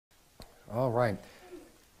All right.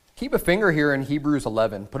 Keep a finger here in Hebrews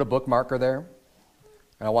 11. Put a bookmarker there.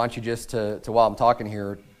 And I want you just to while I'm talking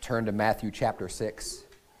here, turn to Matthew chapter 6.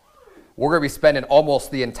 We're going to be spending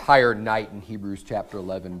almost the entire night in Hebrews chapter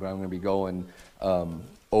 11, but I'm going to be going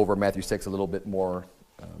over Matthew 6 a little bit more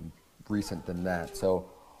recent than that. So,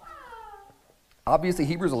 obviously,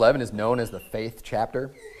 Hebrews 11 is known as the faith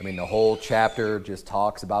chapter. I mean, the whole chapter just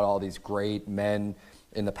talks about all these great men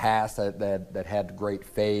in the past that had great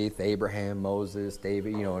faith, Abraham, Moses,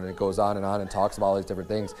 David, and it goes on and talks about all these different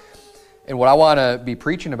things. And what I want to be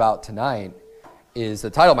preaching about tonight is, the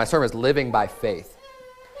title of my sermon is Living by Faith.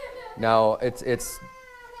 Now, there's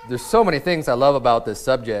so many things I love about this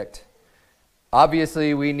subject.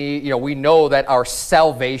 Obviously, we know that our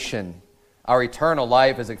salvation, our eternal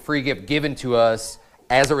life is a free gift given to us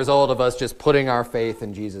as a result of us just putting our faith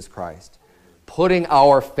in Jesus Christ. Putting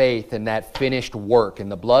our faith in that finished work, in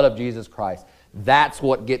the blood of Jesus Christ. That's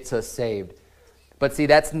what gets us saved. But see,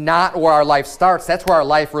 that's not where our life starts. That's where our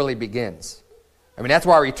life really begins. I mean, that's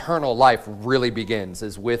where our eternal life really begins,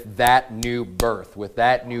 is with that new birth, with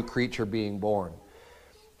that new creature being born.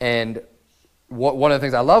 And one of the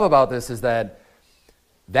things I love about this is that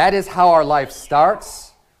is how our life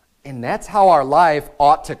starts, and that's how our life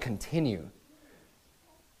ought to continue.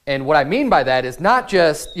 And what I mean by that is not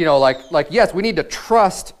just, yes, we need to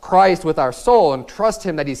trust Christ with our soul and trust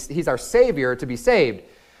Him that He's our Savior to be saved.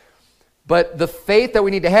 But the faith that we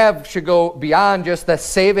need to have should go beyond just the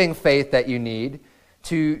saving faith that you need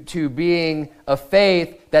to being a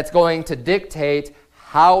faith that's going to dictate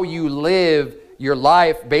how you live your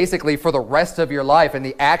life basically for the rest of your life and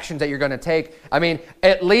the actions that you're going to take. I mean,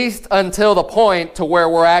 at least until the point to where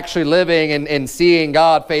we're actually living and seeing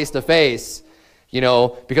God face to face.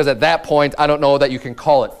 Because at that point, I don't know that you can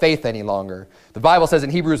call it faith any longer. The Bible says in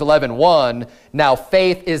Hebrews 11:1, now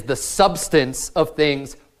faith is the substance of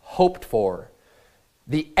things hoped for,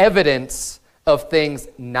 the evidence of things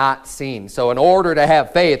not seen. So in order to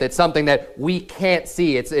have faith, it's something that we can't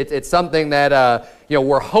see. It's something that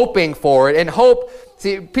we're hoping for. And hope,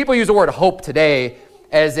 see, people use the word hope today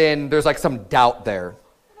as in there's like some doubt there.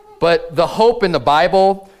 But the hope in the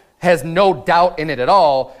Bible has no doubt in it at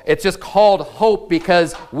all. It's just called hope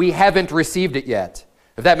because we haven't received it yet.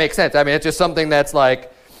 If that makes sense. I mean, it's just something that's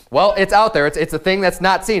like, well, it's out there. It's a thing that's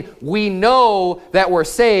not seen. We know that we're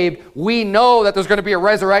saved. We know that there's going to be a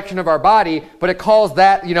resurrection of our body, but it calls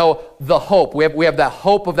that, the hope. We have that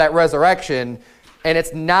hope of that resurrection, and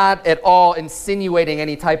it's not at all insinuating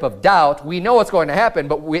any type of doubt. We know what's going to happen,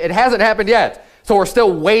 but it hasn't happened yet. So we're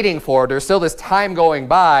still waiting for it. There's still this time going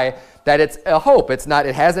by that it's a hope. It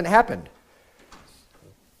hasn't happened.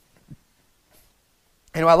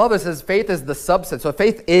 And what I love this is faith is the substance. So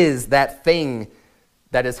faith is that thing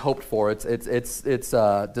that is hoped for. Faith is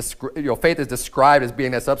described as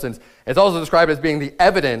being that substance. It's also described as being the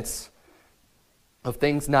evidence of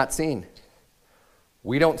things not seen.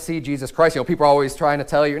 We don't see Jesus Christ. People are always trying to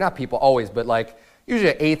tell you, not people always, but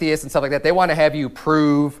usually atheists and stuff like that, they want to have you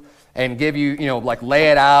prove and give you,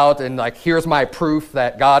 lay it out and here's my proof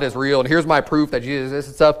that God is real and here's my proof that Jesus is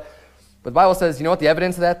and stuff. But the Bible says, what the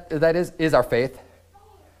evidence of that is our faith.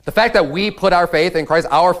 The fact that we put our faith in Christ,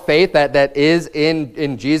 our faith that is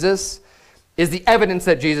in Jesus, is the evidence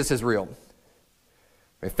that Jesus is real.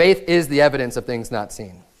 Faith is the evidence of things not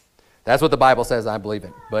seen. That's what the Bible says, I believe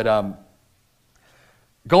it. But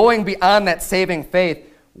going beyond that saving faith,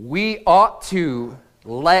 we ought to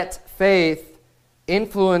let faith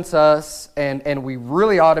influence us, and we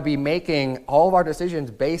really ought to be making all of our decisions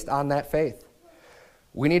based on that faith.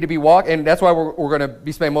 We need to be walking, and that's why we're going to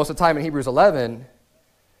be spending most of the time in Hebrews 11,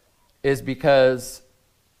 is because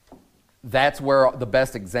that's where the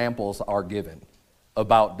best examples are given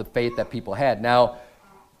about the faith that people had. Now,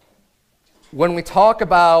 when we talk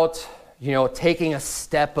about, taking a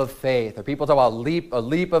step of faith, or people talk about a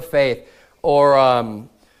leap of faith, or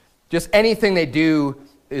just anything they do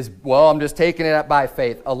is, I'm just taking it by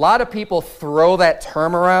faith. A lot of people throw that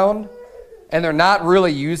term around, and they're not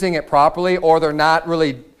really using it properly, or they're not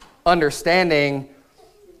really understanding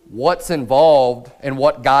what's involved and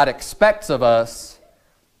what God expects of us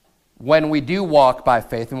when we do walk by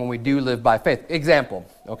faith and when we do live by faith. Example,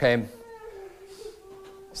 okay?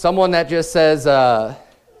 Someone that just says, I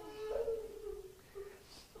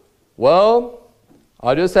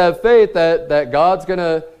just have faith that God's going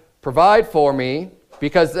to provide for me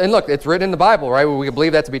because, and look, it's written in the Bible, right? We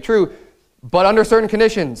believe that to be true, but under certain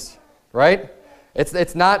conditions, right?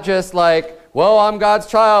 It's not just I'm God's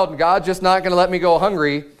child and God's just not going to let me go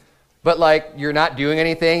hungry. But you're not doing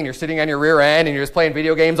anything, and you're sitting on your rear end, and you're just playing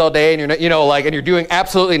video games all day, and you're not, and you're doing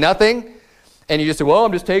absolutely nothing, and you just say,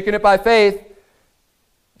 I'm just taking it by faith.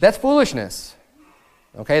 That's foolishness.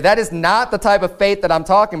 Okay, that is not the type of faith that I'm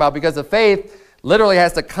talking about, because the faith literally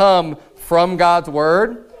has to come from God's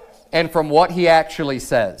word and from what he actually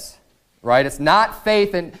says, right? It's not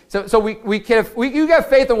faith in, so you can have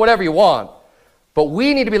faith in whatever you want, but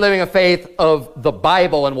we need to be living a faith of the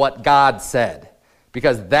Bible and what God said,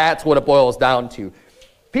 because that's what it boils down to.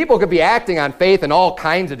 People could be acting on faith in all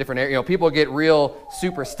kinds of different areas. You know, people get real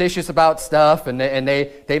superstitious about stuff, and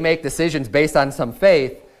they make decisions based on some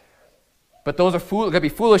faith. But those are could be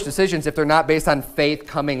foolish decisions if they're not based on faith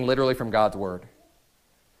coming literally from God's word.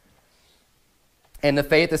 And the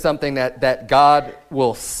faith is something that God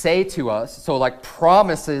will say to us. So like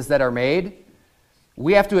promises that are made,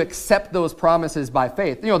 we have to accept those promises by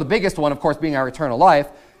faith. You know, the biggest one, of course, being our eternal life.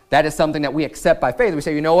 That is something that we accept by faith. We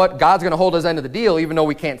say, you know what? God's going to hold his end of the deal, even though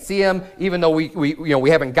we can't see him, even though we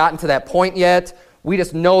haven't gotten to that point yet. We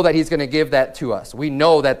just know that he's going to give that to us. We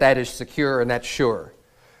know that that is secure and that's sure.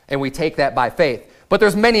 And we take that by faith. But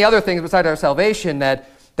there's many other things besides our salvation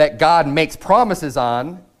that God makes promises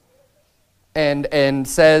on and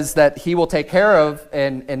says that he will take care of,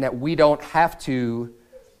 and that we don't have to,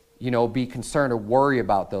 be concerned or worry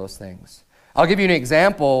about those things. I'll give you an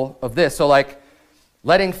example of this. So like,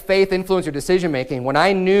 letting faith influence your decision-making. When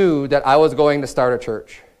I knew that I was going to start a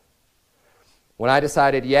church, when I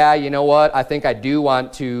decided, yeah, you know what, I think I do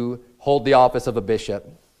want to hold the office of a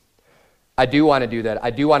bishop. I do want to do that. I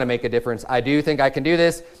do want to make a difference. I do think I can do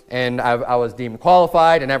this, and I was deemed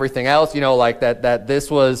qualified and everything else, like that this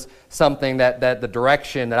was something that the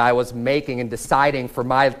direction that I was making and deciding for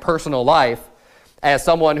my personal life as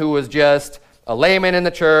someone who was just a layman in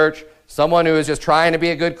the church, someone who is just trying to be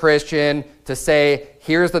a good Christian, to say,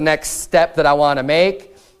 here's the next step that I want to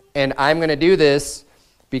make, and I'm going to do this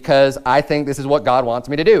because I think this is what God wants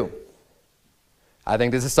me to do. I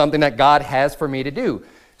think this is something that God has for me to do.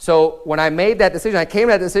 So when I made that decision, I came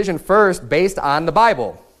to that decision first based on the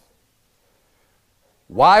Bible.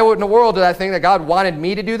 Why in the world did I think that God wanted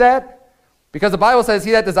me to do that? Because the Bible says,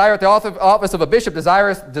 he that desireth the office of a bishop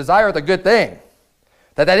desireth a good thing.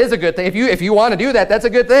 That is a good thing. If you want to do that, that's a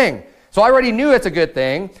good thing. So I already knew it's a good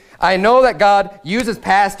thing. I know that God uses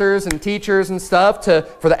pastors and teachers and stuff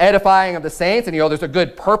for the edifying of the saints, and there's a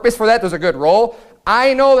good purpose for that. There's a good role.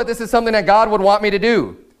 I know that this is something that God would want me to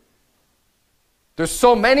do. There's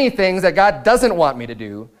so many things that God doesn't want me to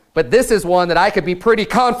do, but this is one that I could be pretty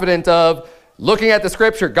confident of. Looking at the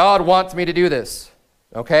scripture, God wants me to do this.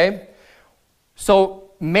 Okay?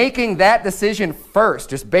 So making that decision first,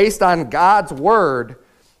 just based on God's word,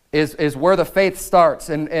 is where the faith starts.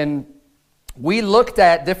 And we looked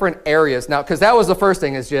at different areas now, because that was the first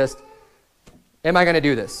thing, is just, am I going to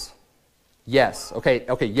do this? Yes. Okay,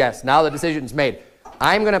 yes. Now the decision's made.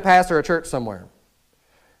 I'm going to pastor a church somewhere.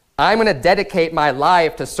 I'm going to dedicate my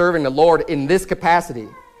life to serving the Lord in this capacity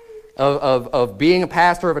of being a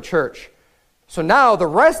pastor of a church. So now the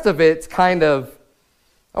rest of it's kind of,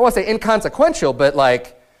 I don't want to say inconsequential, but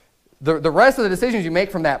like the rest of the decisions you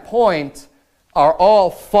make from that point are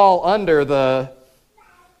all fall under the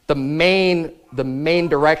main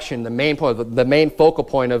direction, the main point, the main focal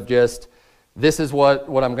point of just, this is what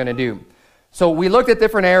I'm going to do. So we looked at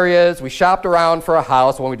different areas. We shopped around for a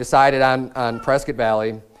house when we decided on Prescott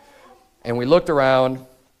Valley. And we looked around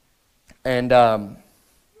and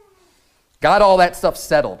got all that stuff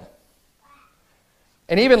settled.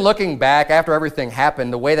 And even looking back after everything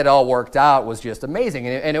happened, the way that it all worked out was just amazing.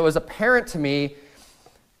 And it was apparent to me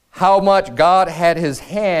how much God had his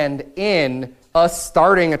hand in us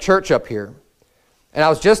starting a church up here. And I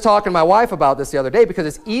was just talking to my wife about this the other day, because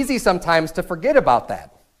it's easy sometimes to forget about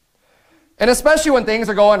that. And especially when things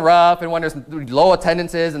are going rough and when there's low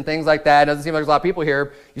attendances and things like that, it doesn't seem like there's a lot of people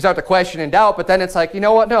here, you start to question and doubt, but then it's like, you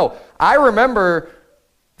know what, no. I remember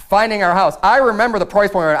finding our house. I remember the price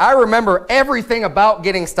point. I remember everything about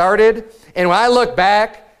getting started. And when I look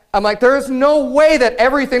back, I'm like, there's no way that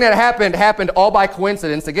everything that happened all by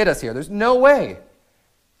coincidence to get us here. There's no way.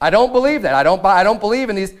 I don't believe that. I don't believe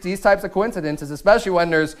in these types of coincidences, especially when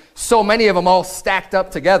there's so many of them all stacked up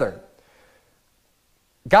together.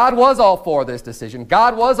 God was all for this decision.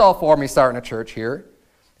 God was all for me starting a church here,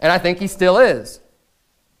 and I think he still is.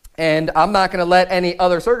 And I'm not going to let any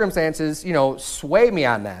other circumstances, sway me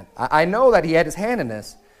on that. I know that he had his hand in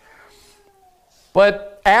this.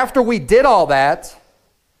 But after we did all that,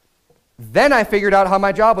 then I figured out how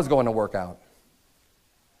my job was going to work out.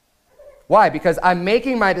 Why? Because I'm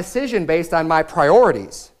making my decision based on my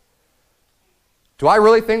priorities. Do I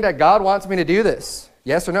really think that God wants me to do this?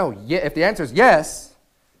 Yes or no? Yeah, if the answer is yes,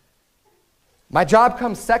 my job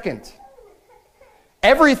comes second.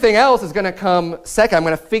 Everything else is going to come second. I'm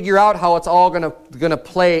going to figure out how it's all going to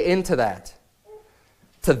play into that.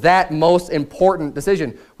 to that most important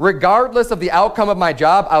decision. Regardless of the outcome of my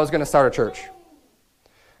job, I was going to start a church.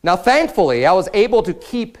 Now, thankfully, I was able to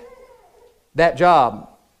keep that job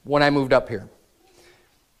when I moved up here.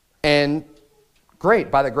 And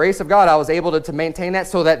great, by the grace of God, I was able to maintain that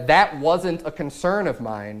so that that wasn't a concern of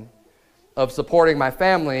mine of supporting my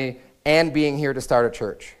family and being here to start a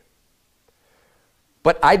church.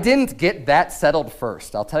 But I didn't get that settled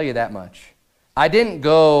first, I'll tell you that much. I didn't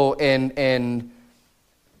go and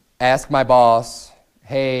ask my boss,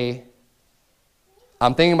 hey,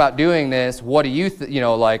 I'm thinking about doing this. What do you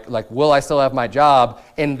like will I still have my job?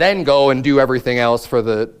 And then go and do everything else for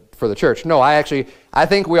the church. No, I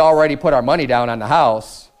think we already put our money down on the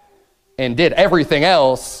house and did everything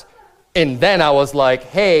else. And then I was like,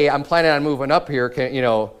 hey, I'm planning on moving up here.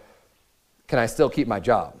 Can I still keep my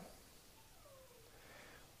job?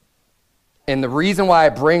 And the reason why I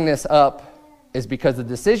bring this up is because the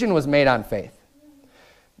decision was made on faith.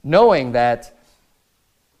 Knowing that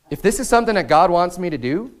if this is something that God wants me to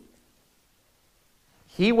do,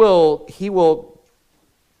 He will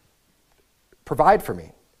provide for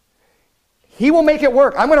me. He will make it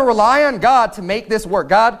work. I'm going to rely on God to make this work.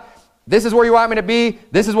 God, this is where you want me to be.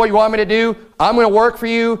 This is what you want me to do. I'm going to work for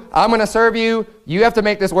you. I'm going to serve you. You have to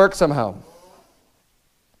make this work somehow.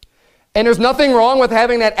 And there's nothing wrong with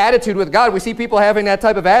having that attitude with God. We see people having that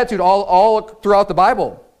type of attitude all throughout the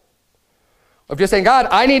Bible. Of just saying, God,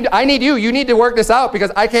 I need you. You need to work this out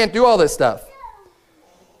because I can't do all this stuff.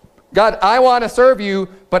 God, I want to serve you,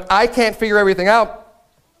 but I can't figure everything out.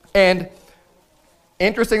 And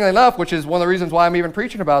interestingly enough, which is one of the reasons why I'm even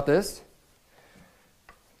preaching about this,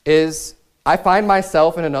 is I find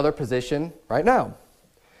myself in another position right now.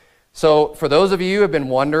 So for those of you who have been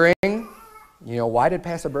wondering, why did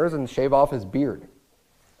Pastor Berzins shave off his beard?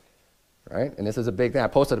 Right? And this is a big thing. I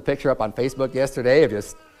posted a picture up on Facebook yesterday of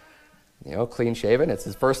just, clean shaven. It's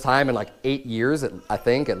his first time in like 8 years, I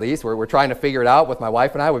think, at least. We're trying to figure it out with my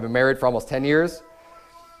wife and I. We've been married for almost 10 years.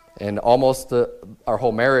 And almost our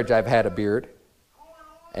whole marriage, I've had a beard.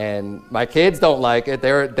 And my kids don't like it.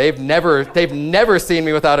 They've never seen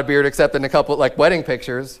me without a beard except in a couple wedding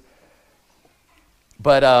pictures.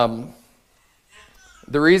 But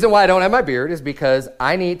the reason why I don't have my beard is because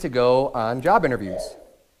I need to go on job interviews.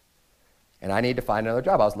 And I need to find another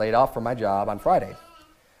job. I was laid off from my job on Friday.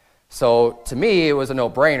 So to me, it was a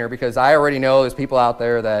no-brainer because I already know there's people out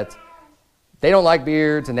there that they don't like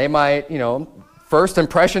beards and they might, first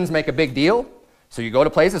impressions make a big deal. So you go to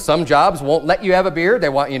places, some jobs won't let you have a beard. They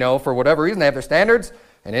want, for whatever reason, they have their standards,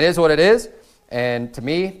 and it is what it is. And to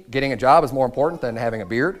me, getting a job is more important than having a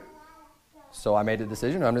beard. So I made the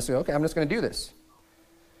decision, I'm just going to do this.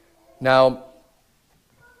 Now,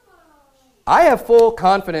 I have full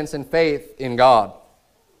confidence and faith in God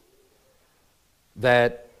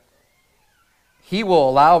that He will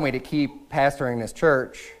allow me to keep pastoring this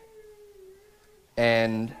church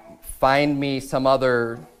and find me some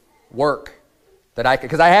other work that I could,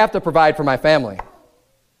 because I have to provide for my family.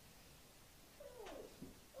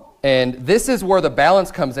 And this is where the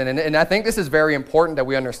balance comes in, and I think this is very important that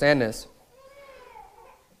we understand this.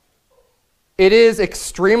 It is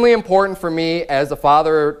extremely important for me as a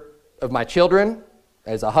father of my children,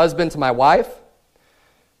 as a husband to my wife,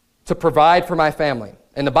 to provide for my family.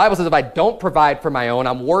 And the Bible says if I don't provide for my own,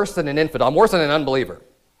 I'm worse than an infidel. I'm worse than an unbeliever.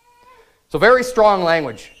 So very strong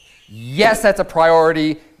language. Yes, that's a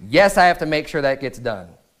priority. Yes, I have to make sure that gets done.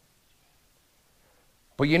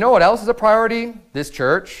 But you know what else is a priority? This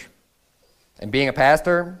church and being a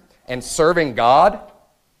pastor and serving God.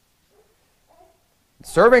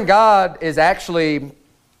 Serving God is actually,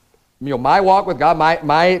 my walk with God,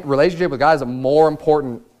 my relationship with God is a more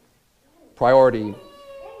important priority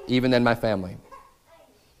even than my family.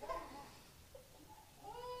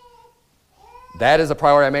 That is a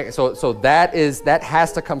priority I make. So that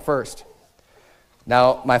has to come first.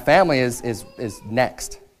 Now, my family is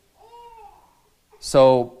next.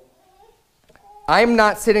 So I'm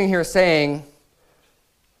not sitting here saying,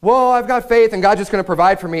 well, I've got faith and God's just going to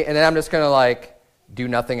provide for me, and then I'm just going to do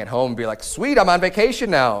nothing at home and be like, sweet, I'm on vacation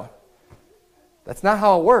now. That's not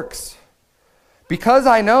how it works. Because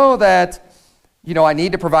I know that, I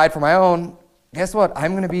need to provide for my own, guess what?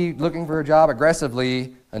 I'm going to be looking for a job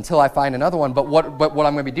aggressively until I find another one. But what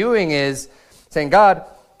I'm going to be doing is saying, God,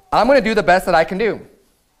 I'm going to do the best that I can do.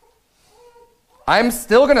 I'm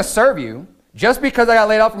still going to serve you. Just because I got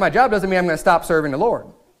laid off from my job doesn't mean I'm going to stop serving the Lord.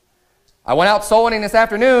 I went out soul winning this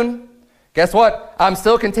afternoon. Guess what? I'm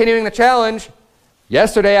still continuing the challenge.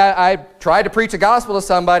 Yesterday, I tried to preach the gospel to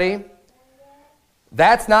somebody.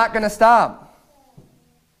 That's not going to stop.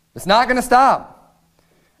 It's not going to stop.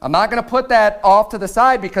 I'm not going to put that off to the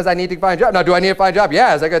side because I need to find a job. Now, do I need to find a job?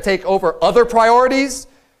 Yeah. Is that going to take over other priorities?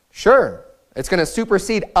 Sure. It's going to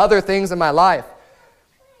supersede other things in my life,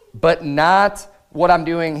 but not what I'm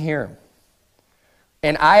doing here.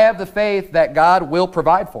 And I have the faith that God will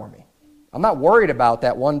provide for me. I'm not worried about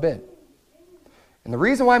that one bit. And the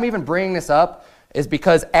reason why I'm even bringing this up is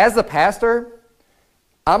because as the pastor,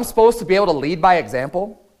 I'm supposed to be able to lead by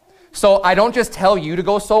example. So I don't just tell you to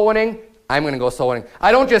go soul winning, I'm going to go soul winning.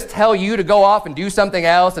 I don't just tell you to go off and do something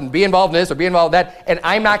else and be involved in this or be involved in that, and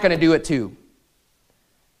I'm not going to do it too.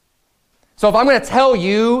 So if I'm going to tell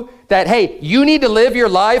you that, hey, you need to live your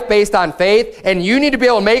life based on faith, and you need to be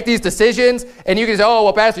able to make these decisions, and you can say, oh,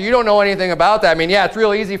 well, Pastor, you don't know anything about that. I mean, yeah, it's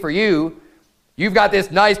real easy for you. You've got this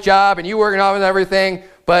nice job, and you're working on everything,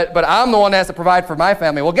 but I'm the one that has to provide for my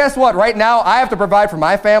family. Well, guess what? Right now, I have to provide for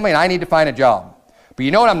my family, and I need to find a job. But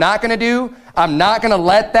you know what I'm not going to do? I'm not going to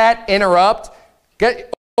let that interrupt.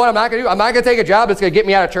 What I'm not going to do? I'm not going to take a job that's going to get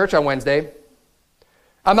me out of church on Wednesday.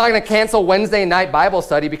 I'm not going to cancel Wednesday night Bible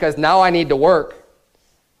study because now I need to work.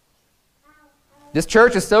 This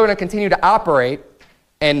church is still going to continue to operate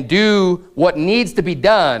and do what needs to be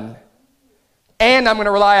done, and I'm going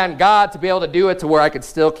to rely on God to be able to do it to where I could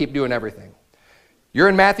still keep doing everything. You're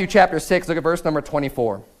in Matthew chapter 6. Look at verse number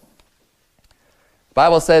 24. The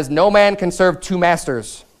Bible says, no man can serve two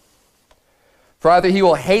masters, for either he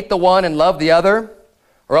will hate the one and love the other,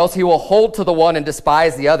 or else he will hold to the one and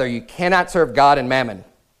despise the other. You cannot serve God and mammon.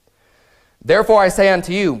 Therefore I say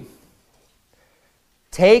unto you,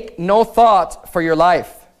 take no thought for your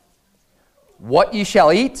life, what ye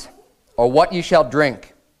shall eat, or what ye shall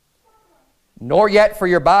drink, nor yet for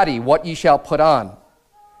your body what ye shall put on.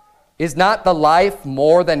 Is not the life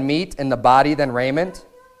more than meat, and the body than raiment?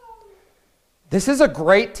 This is a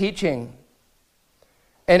great teaching.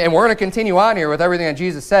 And we're going to continue on here with everything that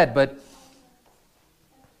Jesus said, but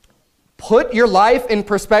put your life in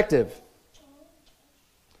perspective.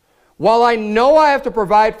 While I know I have to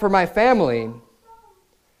provide for my family,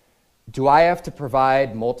 do I have to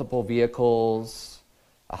provide multiple vehicles,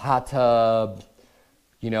 a hot tub,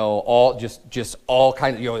 all just all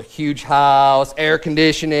kinds of, huge house, air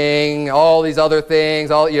conditioning, all these other things,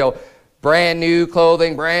 all, brand new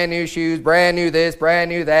clothing, brand new shoes, brand new this, brand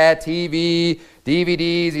new that, TV,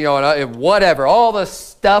 DVDs, and whatever, all the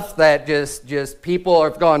stuff that just people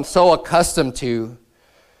have gone so accustomed to.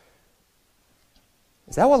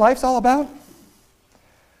 Is that what life's all about?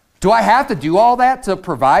 Do I have to do all that to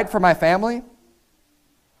provide for my family?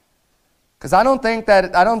 Because I don't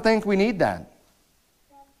think we need that.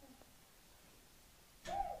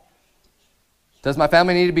 Does my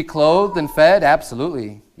family need to be clothed and fed?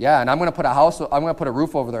 Absolutely. Yeah, and I'm going to put a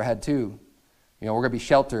roof over their head too. We're going to be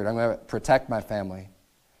sheltered. I'm going to protect my family.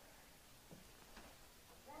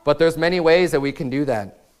 But there's many ways that we can do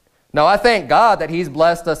that. Now, I thank God that He's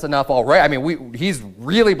blessed us enough already. I mean, He's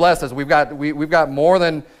really blessed us. We've got more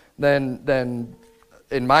than in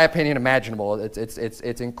my opinion, imaginable.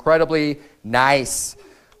 It's incredibly nice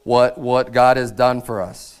what God has done for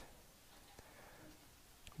us.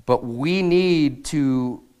 But we need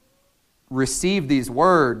to receive these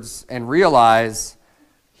words and realize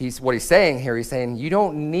what he's saying here. He's saying you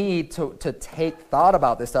don't need to take thought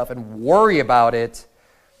about this stuff and worry about it.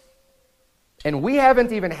 And we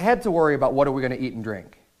haven't even had to worry about what are we going to eat and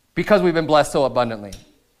drink because we've been blessed so abundantly.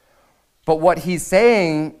 But what he's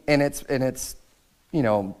saying, and it's we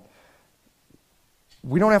don't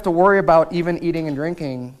have to worry about even eating and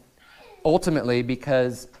drinking ultimately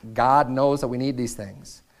because God knows that we need these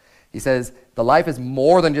things. He says the life is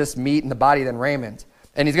more than just meat and the body than raiment.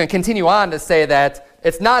 And he's going to continue on to say that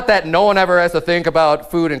it's not that no one ever has to think about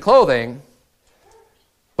food and clothing,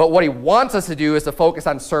 but what he wants us to do is to focus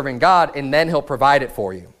on serving God, and then he'll provide it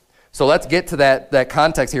for you. So let's get to that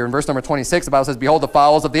context here. In verse number 26, the Bible says, behold the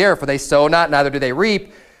fowls of the air, for they sow not, neither do they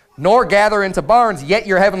reap, nor gather into barns, yet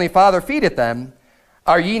your heavenly Father feedeth them.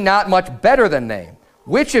 Are ye not much better than they?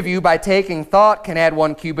 Which of you by taking thought can add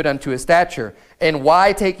 1 cubit unto his stature? And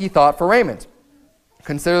why take ye thought for raiment?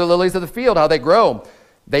 Consider the lilies of the field, how they grow.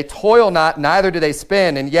 They toil not, neither do they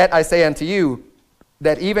spin. And yet I say unto you,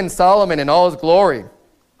 that even Solomon in all his glory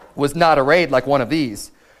was not arrayed like one of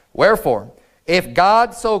these. Wherefore, if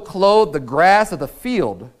God so clothe the grass of the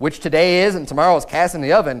field, which today is and tomorrow is cast in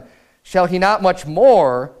the oven, shall he not much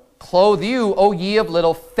more clothe you, O ye of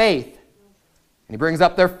little faith? And he brings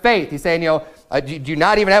up their faith. He's saying, do you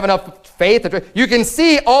not even have enough faith? You can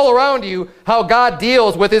see all around you how God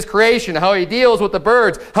deals with his creation, how he deals with the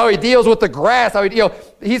birds, how he deals with the grass, how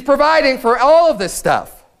he's providing for all of this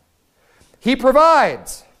stuff. He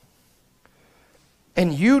provides.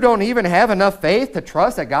 And you don't even have enough faith to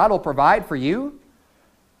trust that God will provide for you?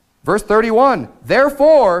 Verse 31,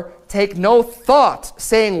 therefore take no thought,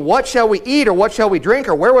 saying, what shall we eat, or what shall we drink,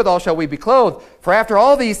 or wherewithal shall we be clothed? For after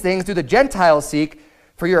all these things do the Gentiles seek,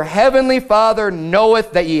 for your heavenly Father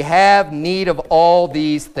knoweth that ye have need of all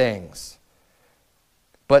these things.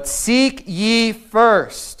 But seek ye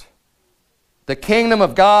first the kingdom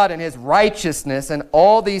of God and his righteousness, and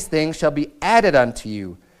all these things shall be added unto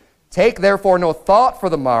you. Take therefore no thought for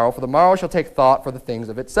the morrow shall take thought for the things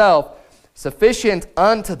of itself. Sufficient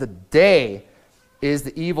unto the day is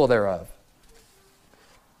the evil thereof.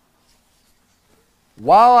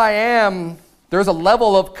 While there's a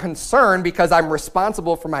level of concern because I'm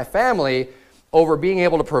responsible for my family over being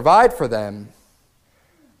able to provide for them,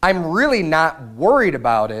 I'm really not worried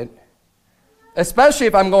about it, especially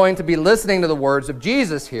if I'm going to be listening to the words of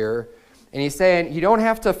Jesus here. And he's saying, you don't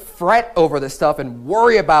have to fret over this stuff and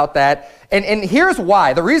worry about that. And here's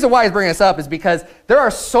why. The reason why he's bringing this up is because there are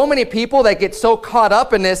so many people that get so caught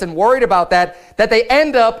up in this and worried about that they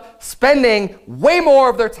end up spending way more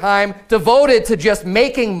of their time devoted to just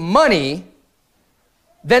making money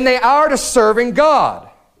than they are to serving God.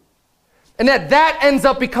 And that ends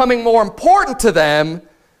up becoming more important to them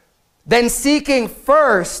than seeking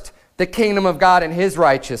first the kingdom of God and his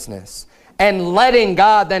righteousness, and letting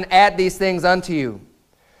God then add these things unto you.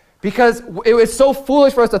 Because it was so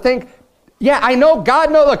foolish for us to think, yeah, I know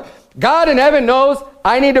God knows. Look, God in heaven knows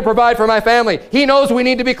I need to provide for my family. He knows we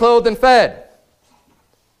need to be clothed and fed.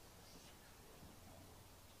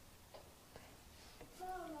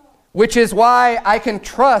 Which is why I can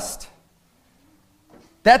trust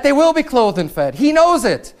that they will be clothed and fed. He knows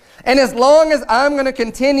it. And as long as I'm going to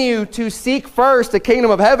continue to seek first the kingdom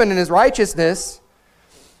of heaven and his righteousness,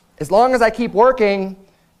 as long as I keep working,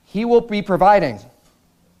 he will be providing.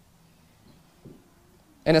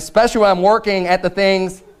 And especially when I'm working at the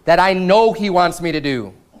things that I know he wants me to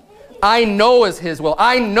do. I know is his will.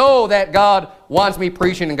 I know that God wants me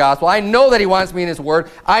preaching the gospel. I know that he wants me in his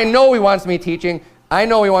word. I know he wants me teaching. I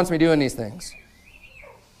know he wants me doing these things.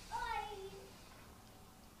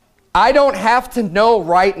 I don't have to know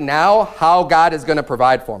right now how God is going to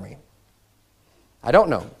provide for me. I don't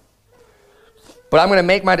know. But I'm going to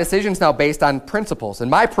make my decisions now based on principles. And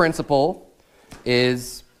my principle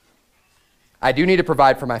is I do need to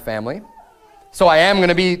provide for my family. So I am going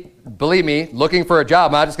to be, believe me, looking for a job.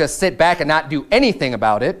 I'm not just going to sit back and not do anything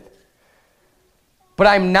about it. But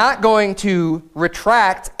I'm not going to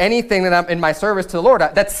retract anything that I'm in my service to the Lord.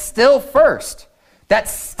 That's still first. That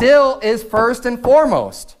still is first and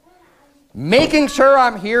foremost. Making sure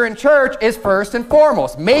I'm here in church is first and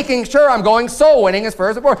foremost. Making sure I'm going soul winning is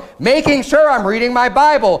first and foremost. Making sure I'm reading my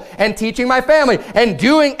Bible and teaching my family and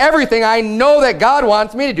doing everything I know that God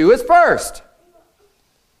wants me to do is first.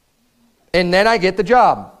 And then I get the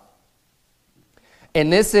job.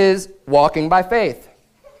 And this is walking by faith.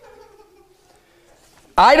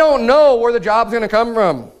 I don't know where the job's going to come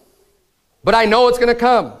from, but I know it's going to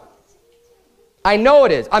come. I know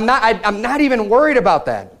it is. I'm not even worried about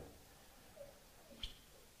that.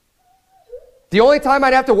 The only time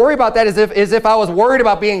I'd have to worry about that is if I was worried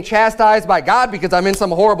about being chastised by God because I'm in some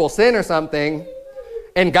horrible sin or something,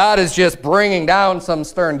 and God is just bringing down some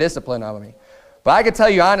stern discipline on me. But I can tell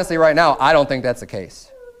you honestly right now, I don't think that's the case.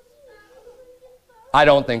 I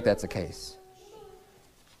don't think that's the case.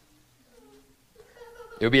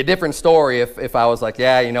 It would be a different story if I was like,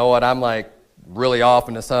 yeah, you know what, I'm like really off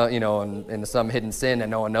into some, into some hidden sin that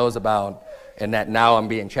no one knows about, and that now I'm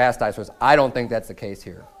being chastised for this. I don't think that's the case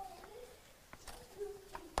here.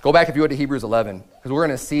 Go back, if you would, to Hebrews 11, because we're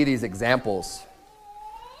going to see these examples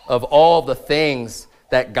of all of the things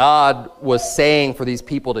that God was saying for these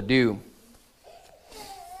people to do.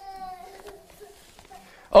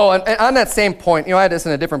 Oh, and on that same point, I had this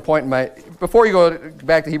in a different point before you go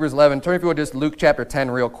back to Hebrews 11, turn if you would just Luke chapter 10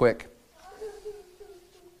 real quick.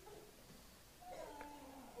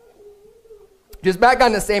 Just back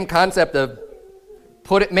on the same concept of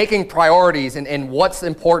making priorities and what's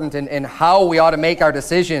important and how we ought to make our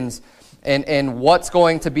decisions and what's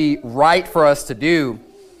going to be right for us to do.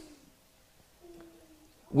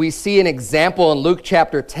 We see an example in Luke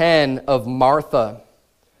chapter 10 of Martha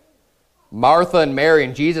and Mary,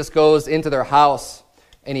 and Jesus goes into their house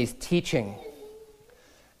and he's teaching.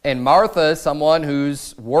 And Martha is someone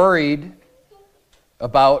who's worried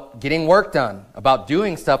about getting work done, about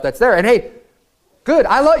doing stuff that's there. And hey, good.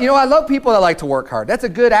 I love people that like to work hard. That's a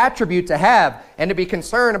good attribute to have and to be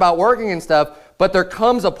concerned about working and stuff. But there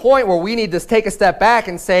comes a point where we need to take a step back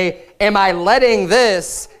and say, am I letting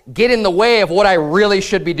this get in the way of what I really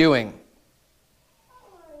should be doing?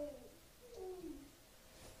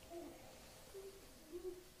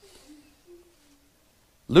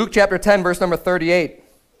 Luke chapter 10, verse number 38.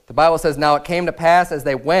 The Bible says, now it came to pass as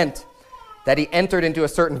they went that he entered into a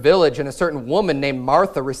certain village, and a certain woman named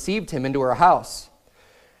Martha received him into her house.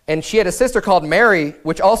 And she had a sister called Mary,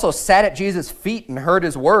 which also sat at Jesus' feet and heard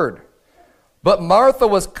his word. But Martha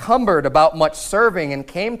was cumbered about much serving, and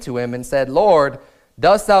came to him and said, Lord,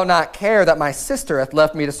 dost thou not care that my sister hath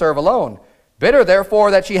left me to serve alone? Bid her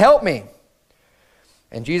therefore that she help me.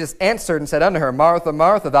 And Jesus answered and said unto her, Martha,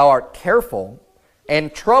 Martha, thou art careful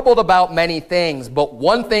and troubled about many things, but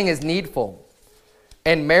one thing is needful.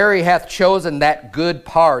 And Mary hath chosen that good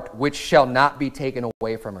part, which shall not be taken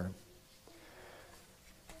away from her.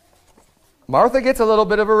 Martha gets a little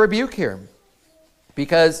bit of a rebuke here,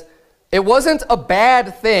 because it wasn't a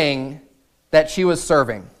bad thing that she was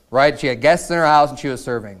serving, right? She had guests in her house and she was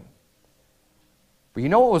serving. But you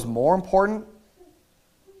know what was more important?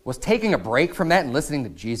 Was taking a break from that and listening to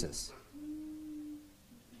Jesus.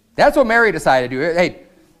 That's what Mary decided to do. Hey,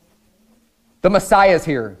 the Messiah's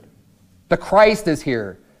here. The Christ is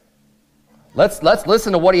here. Let's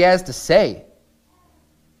listen to what he has to say.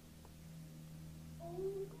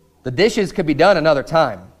 The dishes could be done another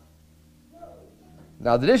time.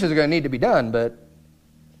 Now the dishes are going to need to be done, but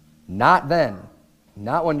not then.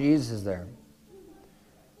 Not when Jesus is there.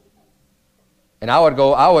 And I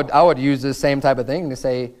would use this same type of thing to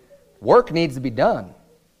say, work needs to be done.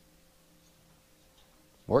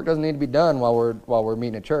 Work doesn't need to be done while we're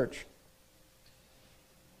meeting at church.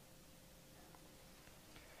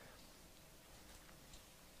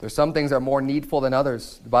 There's some things that are more needful than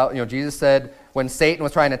others. Jesus said when Satan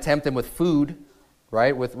was trying to tempt him with food,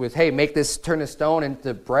 right? With hey, turn this stone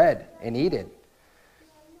into bread and eat it.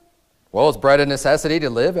 Well, is bread a necessity to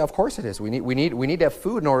live? Of course it is. We need to have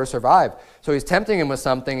food in order to survive. So he's tempting him with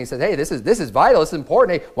something. He says, hey, this is vital. This is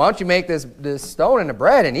important. Hey, why don't you make this stone into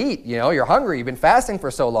bread and eat? You're hungry. You've been fasting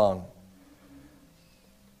for so long.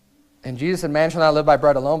 And Jesus said, man shall not live by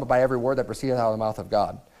bread alone, but by every word that proceedeth out of the mouth of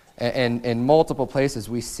God. And in multiple places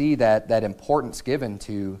we see that importance given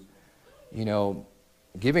to,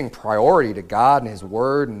 giving priority to God and his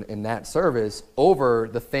word and that service over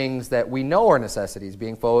the things that we know are necessities,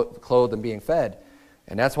 being clothed and being fed.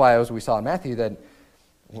 And that's why, as we saw in Matthew, that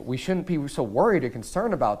we shouldn't be so worried or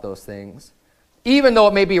concerned about those things, even though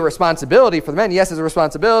it may be a responsibility for the men. Yes, it's a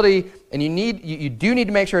responsibility, and you do need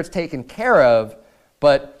to make sure it's taken care of,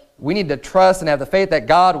 but we need to trust and have the faith that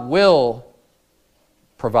God will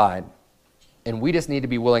provide. And we just need to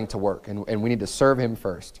be willing to work, and we need to serve him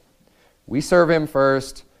first. We serve him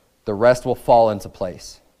first, the rest will fall into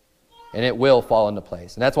place. And it will fall into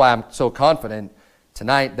place. And that's why I'm so confident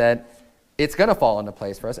tonight that it's going to fall into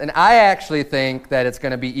place for us. And I actually think that it's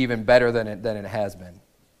going to be even better than it has been.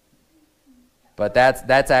 But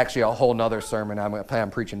that's actually a whole nother sermon I'm going to plan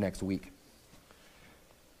on preaching next week.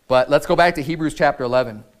 But let's go back to Hebrews chapter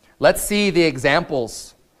 11. Let's see the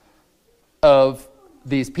examples of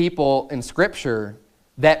these people in Scripture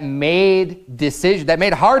that made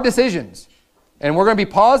hard decisions. And we're going to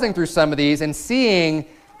be pausing through some of these and seeing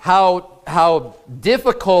how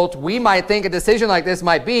difficult we might think a decision like this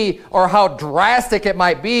might be, or how drastic it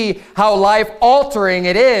might be, how life-altering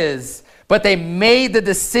it is. But they made the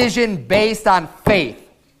decision based on faith.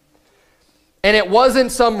 And it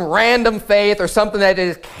wasn't some random faith or something that they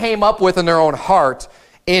just came up with in their own heart.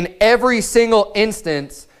 In every single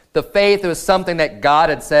instance, the faith was something that God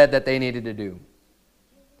had said that they needed to do.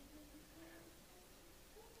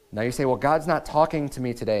 Now you say, well, God's not talking to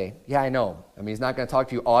me today. Yeah, I know. I mean, he's not going to talk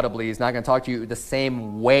to you audibly. He's not going to talk to you the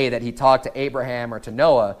same way that he talked to Abraham or to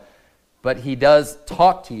Noah. But he does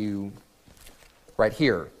talk to you right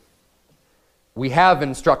here. We have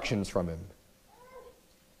instructions from him.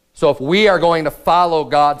 So if we are going to follow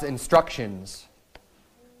God's instructions,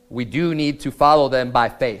 we do need to follow them by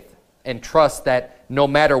faith and trust that no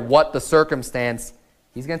matter what the circumstance,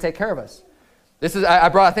 he's going to take care of us. This is I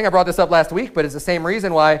think I brought this up last week, but it's the same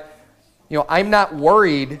reason why, I'm not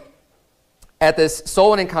worried at this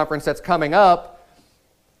Soulwinning conference that's coming up,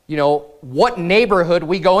 what neighborhood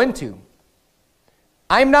we go into.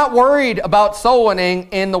 I'm not worried about Soulwinning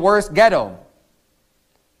in the worst ghetto.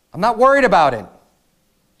 I'm not worried about it.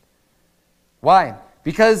 Why?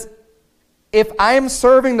 Because if I'm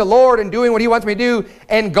serving the Lord and doing what he wants me to do,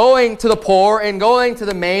 and going to the poor and going to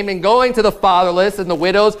the maimed and going to the fatherless and the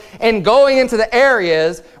widows and going into the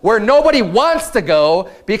areas where nobody wants to go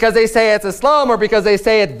because they say it's a slum or because they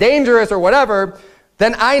say it's dangerous or whatever,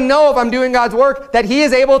 then I know if I'm doing God's work that he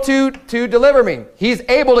is able to deliver me. He's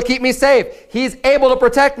able to keep me safe. He's able to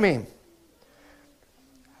protect me.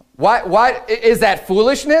 Why is that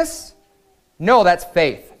foolishness? No, that's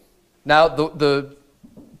faith. Now, the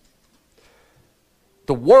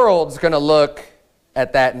world's going to look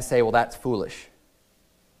at that and say, well, that's foolish.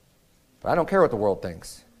 But I don't care what the world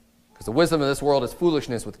thinks, because the wisdom of this world is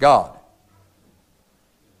foolishness with God.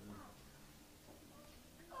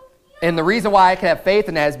 And the reason why I can have faith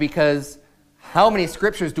in that is because how many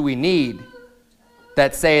scriptures do we need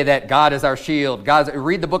that say that God is our shield?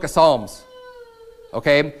 Read the book of Psalms.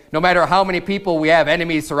 Okay? No matter how many people we have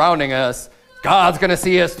enemies surrounding us, God's going to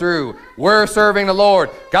see us through. We're serving the Lord.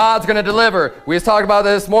 God's going to deliver. We just talked about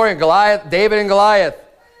this morning, David and Goliath.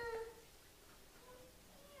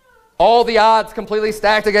 All the odds completely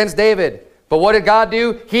stacked against David. But what did God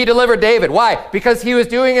do? He delivered David. Why? Because he was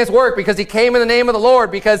doing his work, because he came in the name of the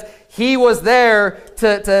Lord, because he was there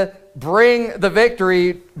to bring the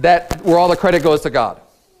victory where all the credit goes to God.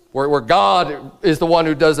 Where God is the one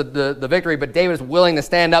who does the victory, but David is willing to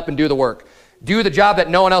stand up and do the work. Do the job that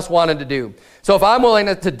no one else wanted to do. So if I'm willing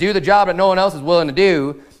to do the job that no one else is willing to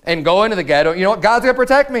do and go into the ghetto, you know what? God's going to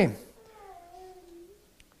protect me.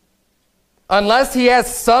 Unless he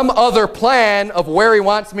has some other plan of where he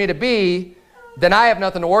wants me to be, then I have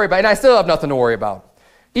nothing to worry about, and I still have nothing to worry about.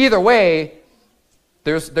 Either way,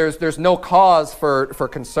 there's no cause for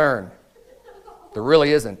concern. There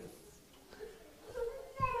really isn't.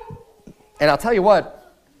 And I'll tell you what,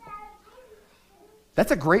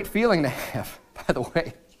 that's a great feeling to have, by the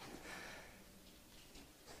way.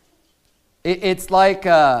 It's like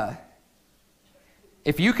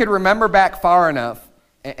if you could remember back far enough,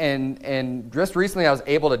 and just recently I was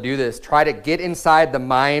able to do this, try to get inside the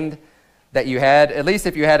mind that you had, at least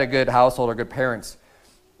if you had a good household or good parents,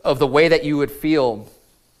 of the way that you would feel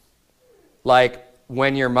like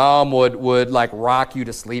when your mom would like rock you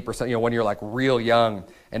to sleep or something, you know, when you're like real young,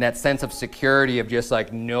 and that sense of security of just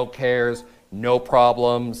like no cares, no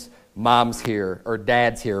problems, mom's here or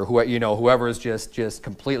dad's here, whoever is just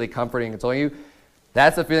completely comforting and consoling you.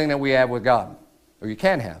 That's the feeling that we have with God, or you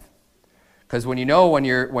can have. Because when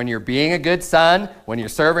you're being a good son, when you're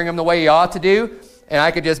serving him the way you ought to do, and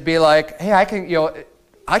I could just be like, hey, I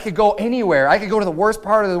could go anywhere. I could go to the worst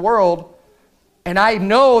part of the world, and I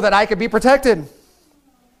know that I could be protected.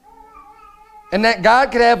 And that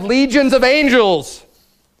God could have legions of angels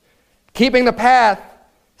keeping the path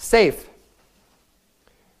safe.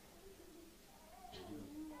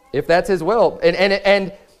 If that's his will.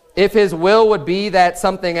 And if his will would be that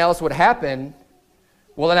something else would happen,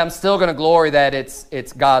 well, then I'm still going to glory that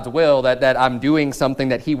it's God's will, that I'm doing something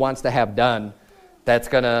that he wants to have done, that's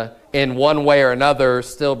going to, in one way or another,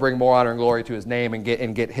 still bring more honor and glory to his name and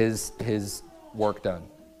get his work done.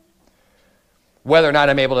 Whether or not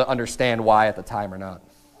I'm able to understand why at the time or not.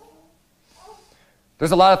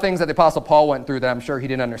 There's a lot of things that the Apostle Paul went through that I'm sure he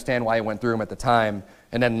didn't understand why he went through them at the time,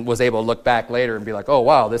 and then was able to look back later and be like, oh,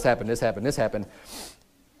 wow, this happened, this happened, this happened.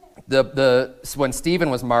 When Stephen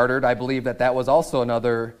was martyred, I believe that was also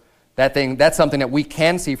that's something that we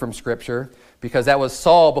can see from Scripture, because that was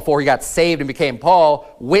Saul, before he got saved and became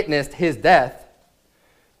Paul, witnessed his death.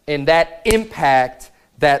 And that impact,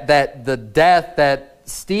 that the death that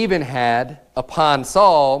Stephen had upon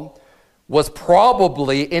Saul was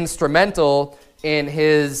probably instrumental in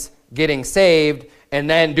his getting saved and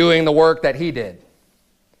then doing the work that he did.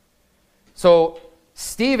 So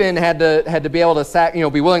Stephen had to be able to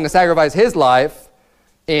be willing to sacrifice his life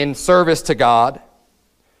in service to God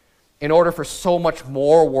in order for so much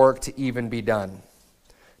more work to even be done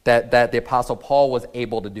that the Apostle Paul was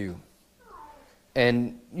able to do.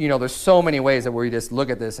 And there's so many ways that where you just look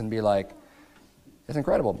at this and be like, it's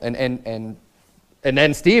incredible. And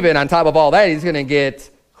then Stephen, on top of all that, he's going to get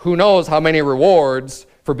who knows how many rewards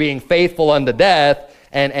for being faithful unto death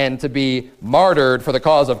and to be martyred for the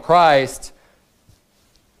cause of Christ.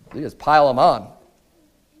 You just pile them on.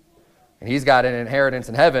 And he's got an inheritance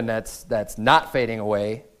in heaven that's not fading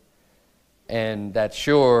away, and that's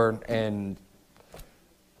sure. And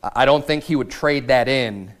I don't think he would trade that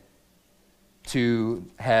in to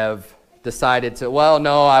have decided to, well,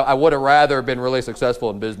 no, I would have rather been really successful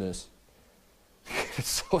in business.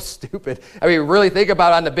 It's so stupid. I mean, really think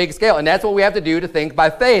about it on the big scale. And that's what we have to do to think by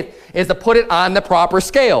faith, is to put it on the proper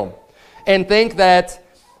scale and think that,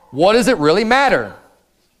 what does it really matter?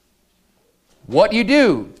 What you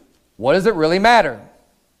do, what does it really matter?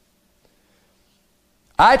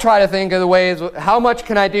 I try to think of the ways, how much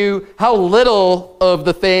can I do, how little of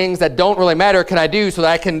the things that don't really matter can I do so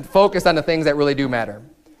that I can focus on the things that really do matter.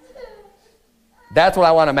 That's what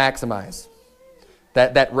I want to maximize.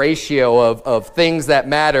 That ratio of things that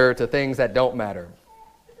matter to things that don't matter.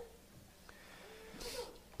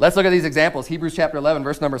 Let's look at these examples. Hebrews chapter 11,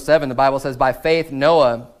 verse number 7, the Bible says, by faith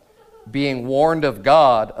Noah, being warned of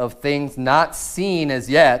God of things not seen as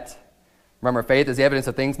yet, remember, faith is the evidence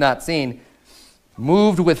of things not seen,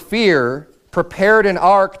 moved with fear, prepared an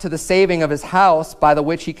ark to the saving of his house, by the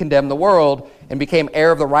which he condemned the world and became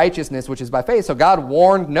heir of the righteousness which is by faith. So God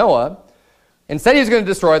warned Noah and said he was going to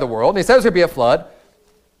destroy the world. And he said there's going to be a flood.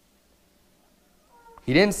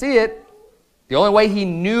 He didn't see it. The only way he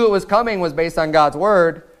knew it was coming was based on God's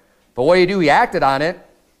word. But what did he do? He acted on it.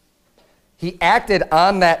 He acted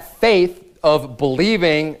on that faith of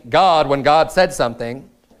believing God when God said something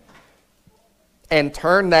and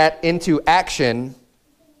turned that into action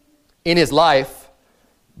in his life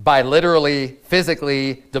by literally,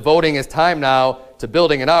 physically devoting his time now to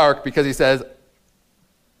building an ark, because he says,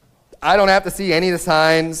 I don't have to see any of the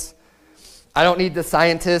signs. I don't need the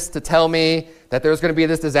scientists to tell me that there's going to be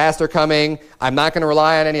this disaster coming. I'm not going to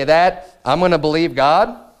rely on any of that. I'm going to believe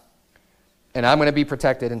God, and I'm going to be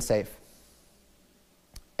protected and safe.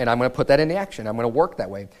 And I'm going to put that into action. I'm going to work that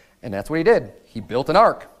way. And that's what he did. He built an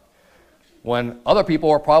ark when other people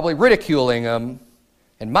were probably ridiculing him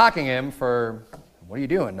and mocking him for, what are you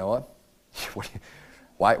doing, Noah?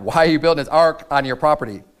 Why are you building this ark on your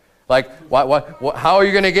property? Like, how are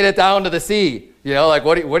you going to get it down to the sea? You know, like,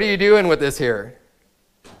 what are you doing with this here?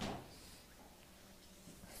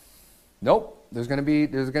 Nope, there's going to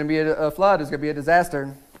be a flood. There's going to be a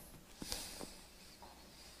disaster.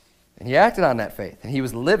 And he acted on that faith, and he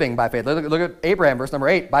was living by faith. Look at Abraham, verse number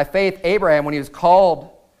 8. By faith, Abraham, when he was called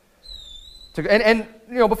to, and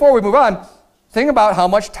you know, before we move on, think about how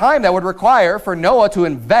much time that would require for Noah to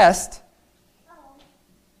invest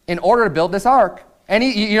in order to build this ark. And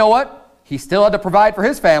you know what? He still had to provide for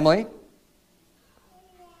his family.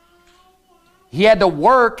 He had to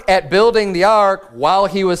work at building the ark while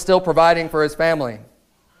he was still providing for his family.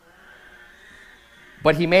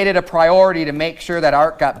 But he made it a priority to make sure that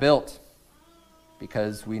ark got built,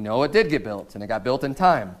 because we know it did get built, and it got built in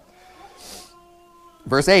time.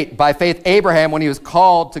 Verse 8, by faith Abraham, when he was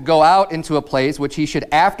called to go out into a place which he should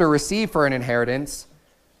after receive for an inheritance,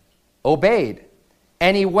 obeyed.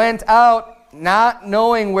 And he went out not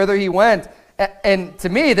knowing whither he went. And to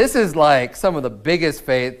me, this is like some of the biggest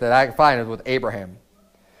faith that I can find is with Abraham.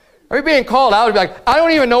 I mean, being called out, he'd be like, I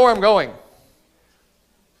don't even know where I'm going.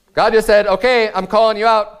 God just said, okay, I'm calling you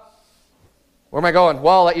out. Where am I going?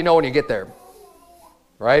 Well, I'll let you know when you get there.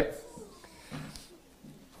 Right?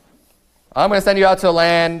 I'm going to send you out to a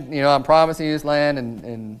land, you know, I'm promising you this land,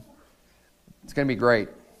 and it's going to be great.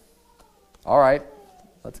 All right,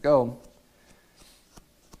 let's go.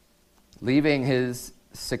 Leaving his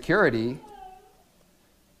security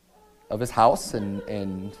of his house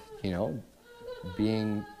and you know,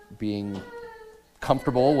 being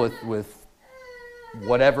comfortable with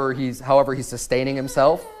however he's sustaining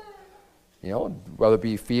himself, you know, whether it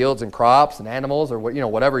be fields and crops and animals or what, you know,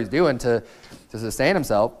 whatever he's doing to sustain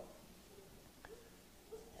himself.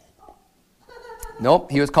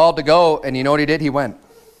 Nope, he was called to go, and you know what he did? He went.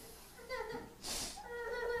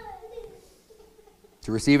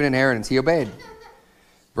 To receive an inheritance, he obeyed.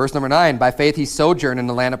 Verse number 9, by faith he sojourned in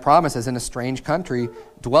the land of promises in a strange country,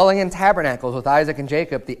 dwelling in tabernacles with Isaac and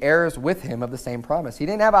Jacob, the heirs with him of the same promise. He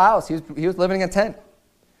didn't have a house. He was living in a tent.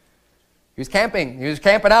 He was camping. He was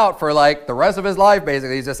camping out for like the rest of his life,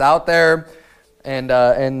 basically. He's just out there and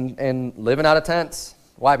living out of tents.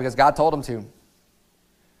 Why? Because God told him to.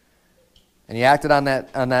 And he acted on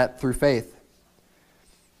that through faith.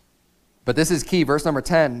 But this is key, verse number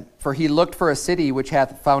 10. For he looked for a city which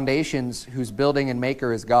hath foundations, whose building and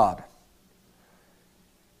maker is God.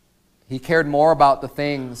 He cared more about the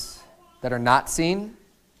things that are not seen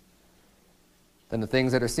than the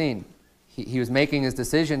things that are seen. He was making his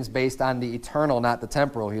decisions based on the eternal, not the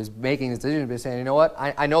temporal. He was making his decisions by saying, you know what,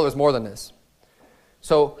 I know there's more than this.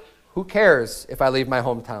 So who cares if I leave my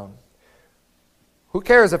hometown? Who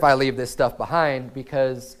cares if I leave this stuff behind,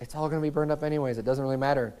 because it's all going to be burned up anyways. It doesn't really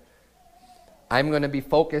matter. I'm going to be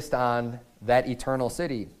focused on that eternal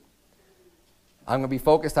city. I'm going to be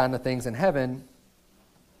focused on the things in heaven.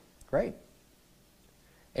 Great.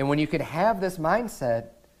 And when you can have this mindset,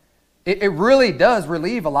 it really does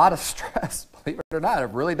relieve a lot of stress. Believe it or not,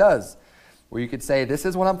 it really does. Where you could say, this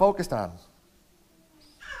is what I'm focused on.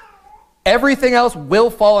 Everything else will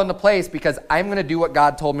fall into place because I'm going to do what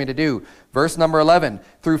God told me to do. Verse number 11.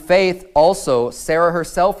 Through faith also Sarah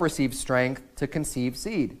herself received strength to conceive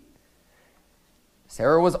seed.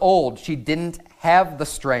 Sarah was old. She didn't have the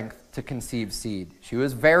strength to conceive seed. She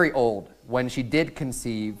was very old when she did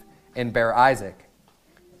conceive and bear Isaac.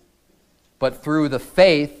 But through the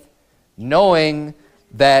faith, knowing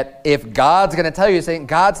that if God's going to tell you, saying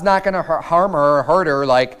God's not going to harm her or hurt her,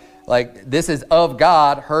 like this is of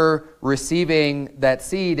God, her receiving that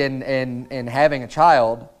seed and having a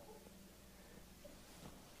child,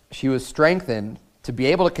 she was strengthened to be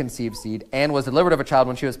able to conceive seed, and was delivered of a child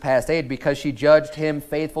when she was past age, because she judged him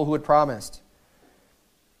faithful who had promised.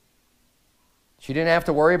 She didn't have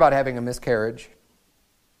to worry about having a miscarriage.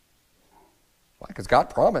 Why? Because God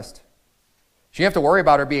promised. She didn't have to worry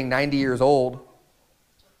about her being 90 years old.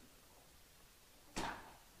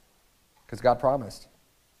 Because God promised.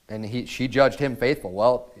 And she judged him faithful.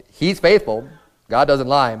 Well, he's faithful. God doesn't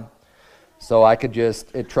lie. So I could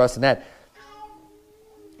just trust in that.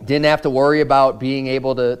 Didn't have to worry about being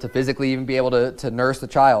able to physically even be able to nurse the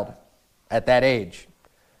child at that age.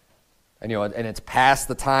 And and it's past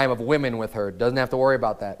the time of women with her. Doesn't have to worry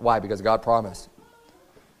about that. Why? Because God promised.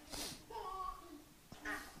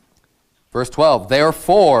 Verse 12,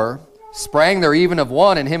 therefore sprang there even of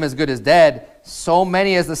one, and him as good as dead, so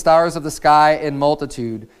many as the stars of the sky in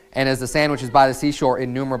multitude, and as the sand which is by the seashore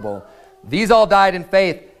innumerable. These all died in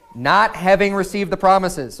faith, not having received the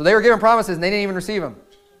promises. So they were given promises, and they didn't even receive them.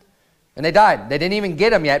 And they died. They didn't even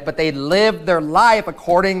get them yet, but they lived their life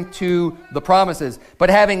according to the promises. But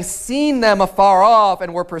having seen them afar off,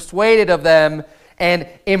 and were persuaded of them, and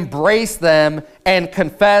embraced them, and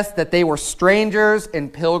confessed that they were strangers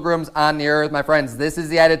and pilgrims on the earth. My friends, this is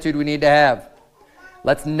the attitude we need to have.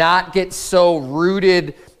 Let's not get so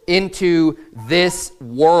rooted into this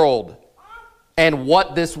world and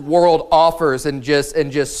what this world offers, and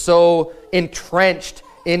just so entrenched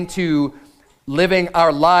into living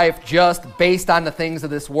our life just based on the things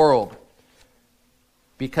of this world.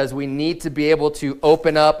 Because we need to be able to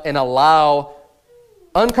open up and allow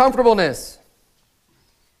uncomfortableness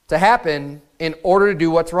to happen in order to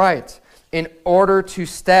do what's right, in order to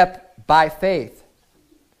step by faith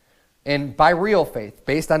and by real faith,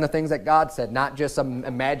 based on the things that God said, not just some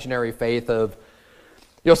imaginary faith of,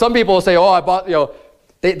 some people will say, oh, I bought,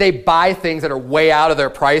 they buy things that are way out of their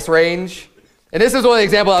price range. And this is one of the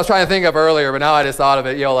examples I was trying to think of earlier, but now I just thought of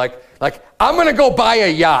it, like I'm going to go buy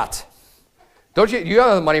a yacht. Do you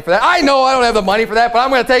have the money for that? I know I don't have the money for that, but I'm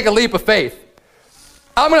going to take a leap of faith.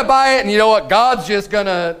 I'm going to buy it, and you know what? God's just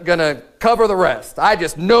gonna cover the rest. I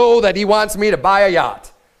just know that he wants me to buy a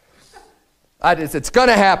yacht. It's going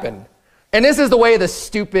to happen. And this is the way the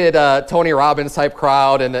stupid Tony Robbins type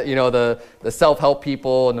crowd and the self-help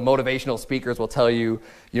people and the motivational speakers will tell you,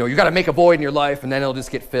 you got to make a void in your life, and then it'll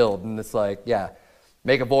just get filled. And it's like, yeah,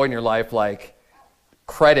 make a void in your life, like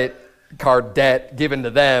credit card debt given to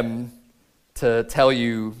them to tell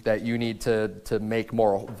you that you need to make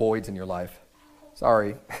more voids in your life.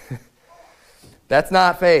 Sorry. That's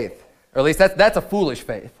not faith. Or at least that's a foolish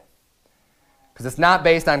faith. Because it's not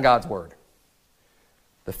based on God's word.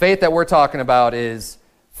 The faith that we're talking about is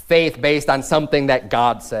faith based on something that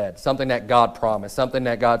God said, something that God promised, something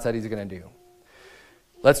that God said he's going to do.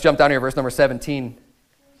 Let's jump down here, verse number 17. The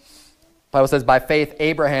Bible says, by faith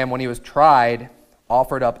Abraham, when he was tried,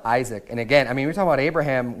 offered up Isaac. And again, we're talking about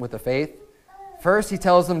Abraham with the faith. First, he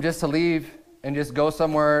tells them just to leave and just go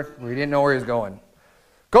somewhere where he didn't know where he was going.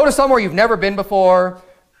 Go to somewhere you've never been before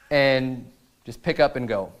and just pick up and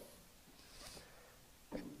go.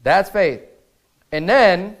 That's faith. And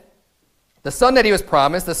then, the son that he was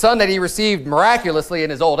promised, the son that he received miraculously in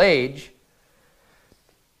his old age,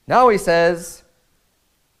 now he says,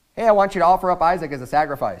 hey, I want you to offer up Isaac as a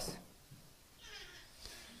sacrifice.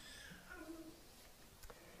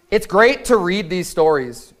 It's great to read these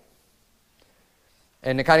stories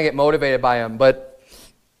and to kind of get motivated by them, but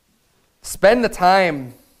spend the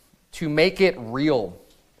time to make it real,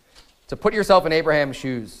 to put yourself in Abraham's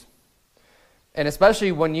shoes. And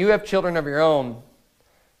especially when you have children of your own,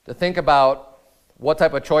 to think about what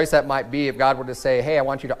type of choice that might be if God were to say, hey, I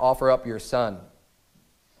want you to offer up your son.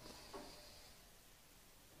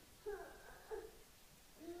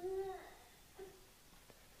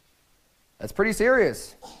 That's pretty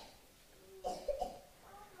serious.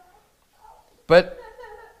 But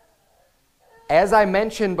as I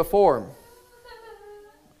mentioned before,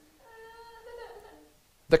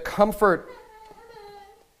 the comfort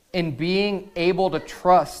in being able to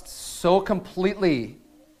trust so completely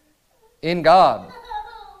in God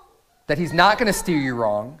that he's not going to steer you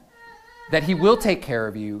wrong, that he will take care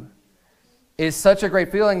of you, is such a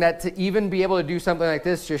great feeling that to even be able to do something like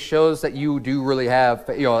this just shows that you do really have,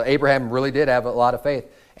 Abraham really did have a lot of faith.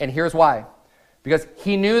 And here's why. Because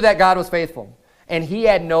he knew that God was faithful. And he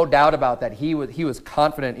had no doubt about that. He was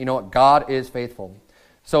confident, God is faithful.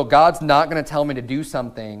 So God's not going to tell me to do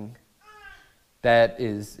something that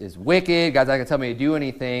is wicked. God's not going to tell me to do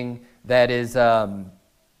anything that is, that's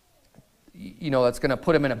going to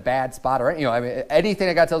put him in a bad spot. Or anything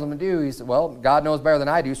that God tells him to do, God knows better than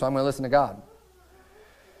I do, so I'm going to listen to God.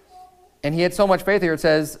 And he had so much faith here, it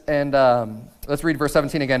says, and let's read verse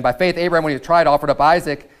 17 again. By faith, Abraham, when he was tried, offered up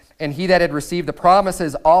Isaac, and he that had received the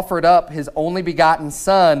promises offered up his only begotten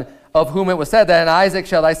son, of whom it was said that in Isaac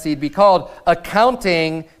shall thy seed be called,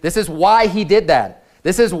 accounting, this is why he did that.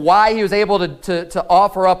 This is why he was able to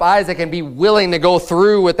offer up Isaac and be willing to go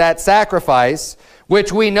through with that sacrifice,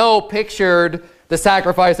 which we know pictured the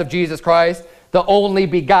sacrifice of Jesus Christ, the only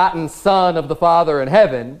begotten Son of the Father in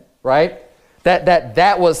heaven, right?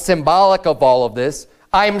 That was symbolic of all of this.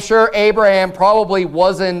 I'm sure Abraham probably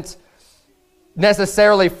wasn't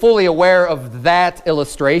necessarily fully aware of that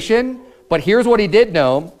illustration, but here's what he did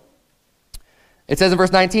know. It says in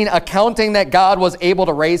verse 19, accounting that God was able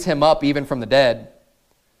to raise him up even from the dead.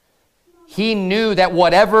 He knew that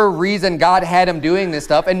whatever reason God had him doing this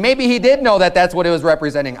stuff, and maybe he did know that that's what it was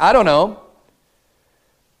representing. I don't know.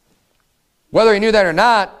 Whether he knew that or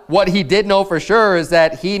not, what he did know for sure is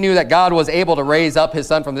that he knew that God was able to raise up his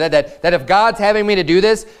son from the dead. That if God's having me to do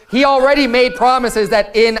this, he already made promises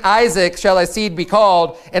that in Isaac shall thy seed be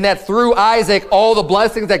called, and that through Isaac all the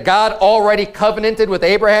blessings that God already covenanted with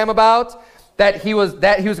Abraham about,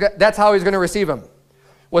 that's how he's going to receive them,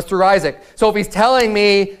 was through Isaac. So if he's telling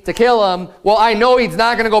me to kill him, well, I know he's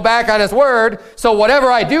not going to go back on his word. So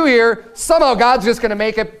whatever I do here, somehow God's just going to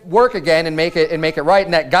make it work again and make it right,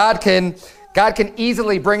 and that God can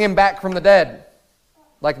easily bring him back from the dead,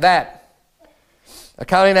 like that.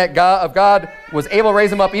 Accounting that God was able to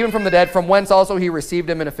raise him up even from the dead, from whence also he received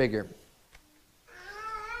him in a figure.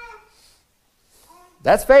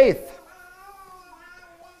 That's faith.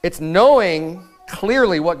 It's knowing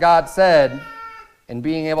clearly what God said and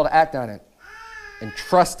being able to act on it and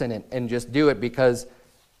trust in it and just do it because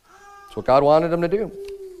it's what God wanted him to do.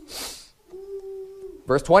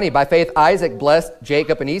 Verse 20, by faith Isaac blessed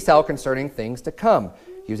Jacob and Esau concerning things to come.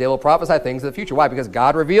 He was able to prophesy things of the future. Why? Because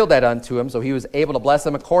God revealed that unto him, so he was able to bless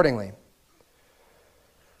them accordingly.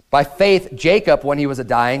 By faith Jacob, when he was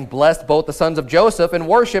dying, blessed both the sons of Joseph and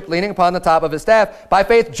worshipped, leaning upon the top of his staff. By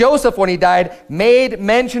faith Joseph, when he died, made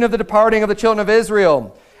mention of the departing of the children of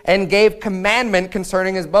Israel and gave commandment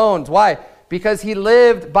concerning his bones. Why? Because he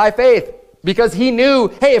lived by faith. Because he knew,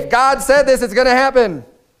 hey, if God said this, it's going to happen.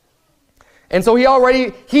 And so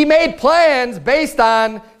he made plans based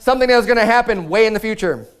on something that was going to happen way in the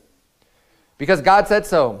future. Because God said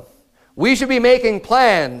so. We should be making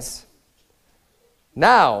plans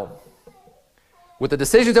now with the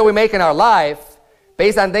decisions that we make in our life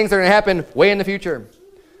based on things that are going to happen way in the future.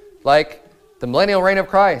 Like the millennial reign of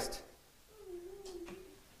Christ.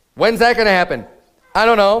 When's that going to happen? I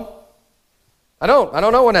don't know. I don't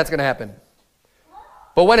know when that's going to happen.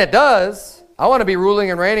 But when it does, I want to be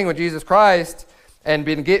ruling and reigning with Jesus Christ and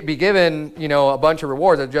be given, a bunch of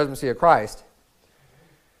rewards at the judgment seat of Christ.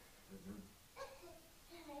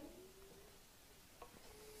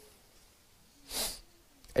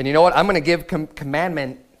 And you know what? I'm going to give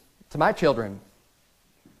commandment to my children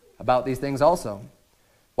about these things also.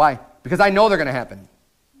 Why? Because I know they're going to happen.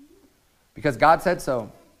 Because God said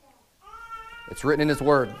so. It's written in His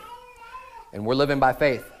Word. And we're living by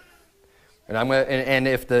faith. And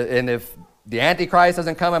if the Antichrist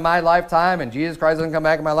doesn't come in my lifetime and Jesus Christ doesn't come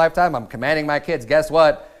back in my lifetime, I'm commanding my kids, guess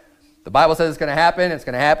what? The Bible says it's going to happen. It's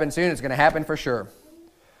going to happen soon. It's going to happen for sure.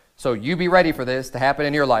 So you be ready for this to happen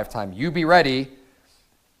in your lifetime. You be ready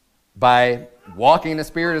by walking in the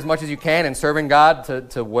Spirit as much as you can and serving God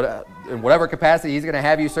in whatever capacity He's going to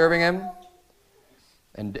have you serving Him.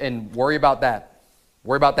 And worry about that.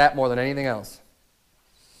 Worry about that more than anything else.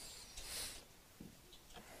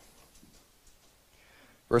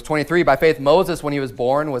 Verse 23, by faith Moses, when he was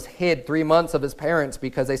born, was hid 3 months of his parents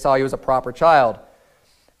because they saw he was a proper child.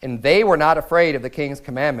 And they were not afraid of the king's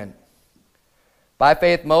commandment. By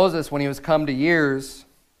faith Moses, when he was come to years,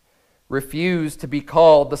 refused to be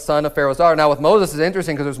called the son of Pharaoh's daughter. Now with Moses is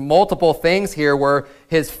interesting because there's multiple things here where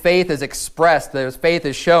his faith is expressed, that his faith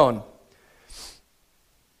is shown.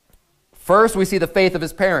 First, we see the faith of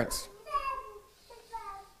his parents.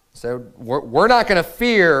 So we're not going to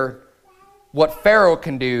fear what Pharaoh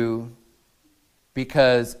can do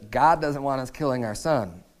because God doesn't want us killing our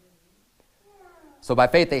son. So by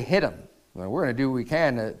faith they hid him. We're going to do what we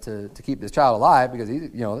can to keep this child alive because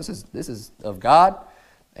this is of God,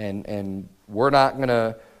 and we're not going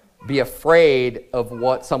to be afraid of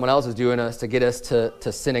what someone else is doing to us to get us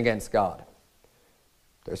to sin against God.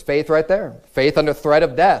 There's faith right there. Faith under threat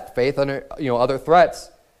of death. Faith under other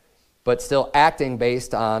threats, but still acting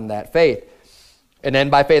based on that faith. And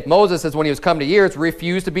then by faith Moses, as when he was come to years,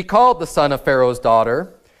 refused to be called the son of Pharaoh's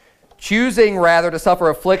daughter, choosing rather to suffer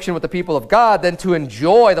affliction with the people of God than to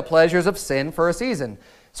enjoy the pleasures of sin for a season.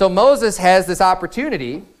 So Moses has this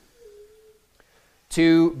opportunity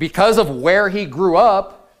to, because of where he grew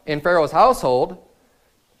up in Pharaoh's household,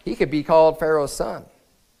 he could be called Pharaoh's son.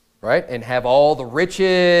 right? And have all the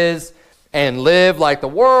riches and live like the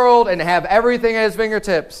world and have everything at his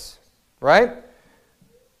fingertips, right?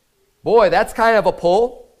 Boy, that's kind of a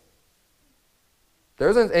pull.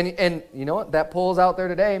 And you know what? That pull is out there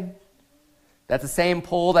today. That's the same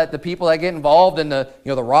pull that the people that get involved in the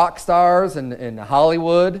rock stars and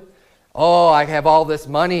Hollywood. Oh, I have all this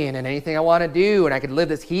money and anything I want to do, and I could live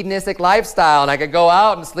this hedonistic lifestyle, and I could go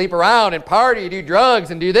out and sleep around and party, do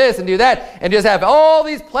drugs, and do this and do that, and just have all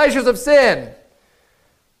these pleasures of sin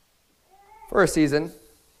for a season.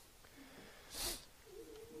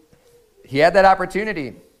 He had that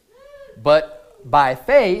opportunity, but by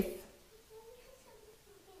faith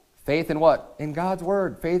in what? In God's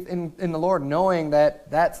word. Faith in the Lord, knowing that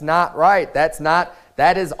that's not right.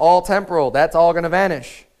 That is all temporal. That's all going to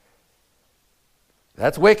vanish.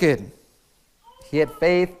 That's wicked. He had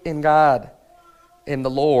faith in God, in the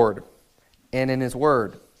Lord, and in his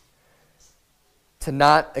word. To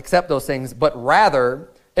not accept those things, but rather,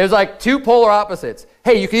 it was like two polar opposites.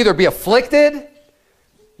 Hey, you can either be afflicted,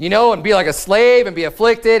 and be like a slave and be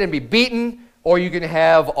afflicted and be beaten, or you can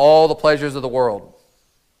have all the pleasures of the world.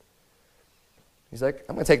 He's like,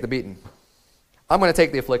 I'm going to take the beating. I'm going to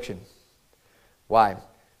take the affliction. Why?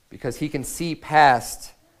 Because he can see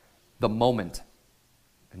past the moment.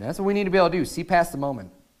 And that's what we need to be able to do, see past the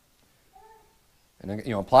moment. And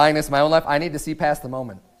applying this in my own life, I need to see past the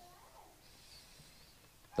moment.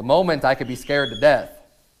 The moment I could be scared to death,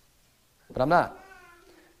 but I'm not,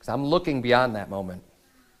 because I'm looking beyond that moment.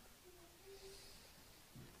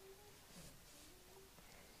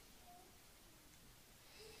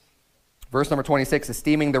 Verse number 26,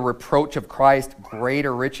 esteeming the reproach of Christ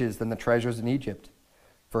greater riches than the treasures in Egypt,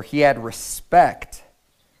 for he had respect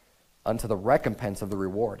unto the recompense of the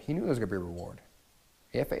reward. He knew there was going to be a reward.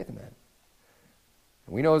 He had faith in that.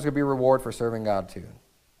 And we know there's going to be a reward for serving God too.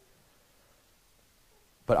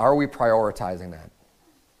 But are we prioritizing that?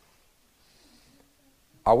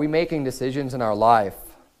 Are we making decisions in our life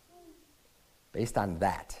based on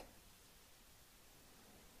that?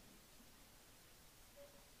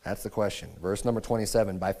 That's the question. Verse number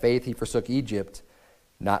 27, by faith he forsook Egypt,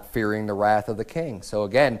 not fearing the wrath of the king. So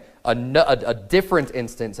again, a different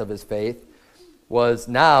instance of his faith was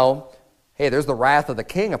now, hey, there's the wrath of the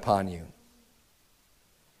king upon you.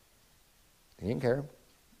 He didn't care.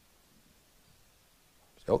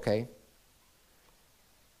 It's okay.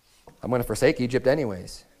 I'm going to forsake Egypt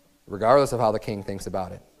anyways, regardless of how the king thinks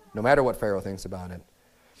about it, no matter what Pharaoh thinks about it.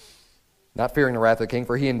 Not fearing the wrath of the king,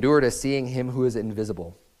 for he endured as seeing him who is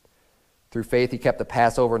invisible. Through faith he kept the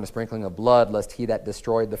Passover and the sprinkling of blood, lest he that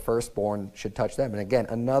destroyed the firstborn should touch them. And again,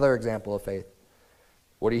 another example of faith.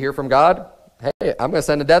 What do you hear from God? Hey, I'm going to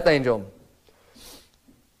send a death angel.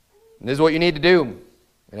 And this is what you need to do.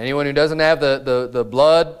 And anyone who doesn't have the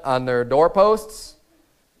blood on their doorposts,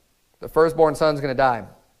 the firstborn son's going to die.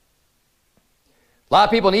 A lot of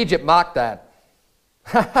people in Egypt mocked that.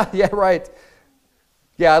 Yeah, right.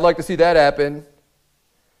 Yeah, I'd like to see that happen.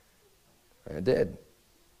 And it did.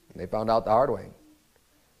 They found out the hard way.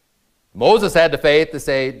 Moses had the faith to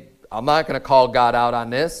say, I'm not going to call God out on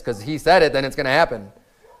this, because he said it, then it's going to happen.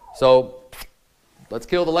 So let's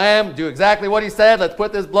kill the lamb, do exactly what he said. Let's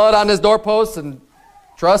put this blood on his doorposts and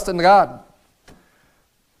trust in God.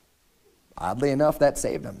 Oddly enough, that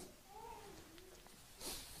saved him.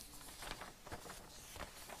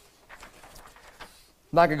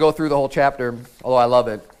 I'm not going to go through the whole chapter, although I love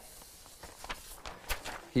it.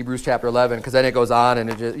 Hebrews chapter 11, because then it goes on and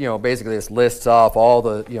it just, basically just lists off all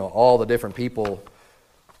the different people.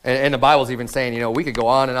 And the Bible's even saying, we could go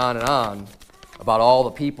on and on and on about all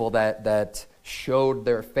the people that showed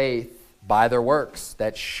their faith by their works,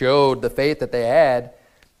 that showed the faith that they had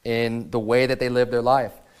in the way that they lived their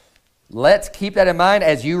life. Let's keep that in mind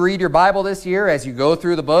as you read your Bible this year, as you go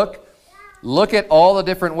through the book. Look at all the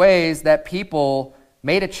different ways that people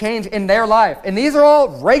made a change in their life. And these are all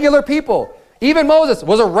regular people. Even Moses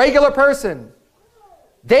was a regular person.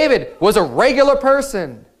 David was a regular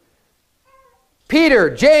person.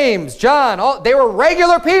 Peter, James, John, they were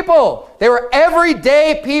regular people. They were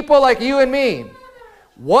everyday people like you and me.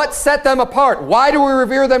 What set them apart? Why do we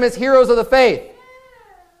revere them as heroes of the faith?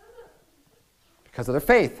 Because of their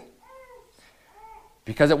faith.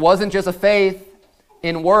 Because it wasn't just a faith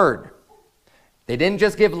in word. They didn't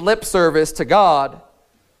just give lip service to God.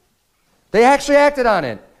 They actually acted on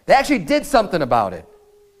it. They actually did something about it.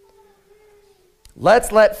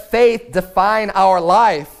 Let's let faith define our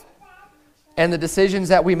life and the decisions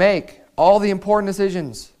that we make. All the important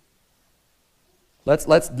decisions.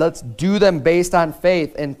 Let's do them based on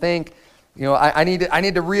faith and think, I need to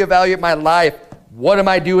reevaluate my life. What am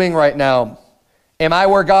I doing right now? Am I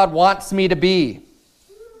where God wants me to be?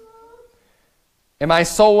 Am I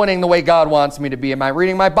soul winning the way God wants me to be? Am I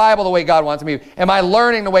reading my Bible the way God wants me to be? Am I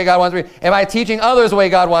learning the way God wants me to be? Am I teaching others the way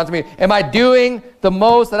God wants me to be? Am I doing the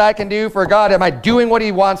most that I can do for God? Am I doing what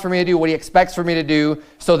he wants for me to do, what he expects for me to do?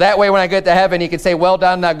 So that way when I get to heaven, he can say, well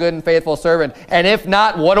done, thou good and faithful servant. And if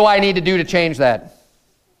not, what do I need to do to change that?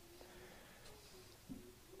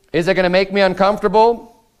 Is it going to make me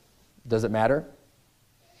uncomfortable? Does it matter?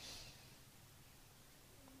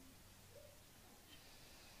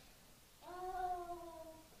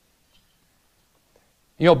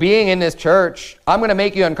 You know, being in this church, I'm going to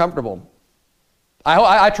make you uncomfortable.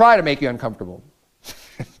 I try to make you uncomfortable.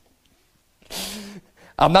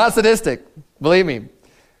 I'm not sadistic, believe me.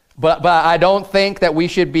 But I don't think that we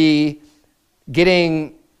should be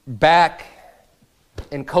getting back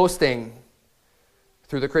and coasting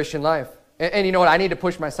through the Christian life. And you know what? I need to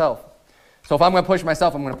push myself. So if I'm going to push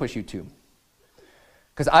myself, I'm going to push you too.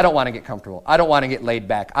 Because I don't want to get comfortable. I don't want to get laid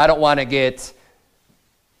back. I don't want to get,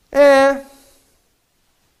 it's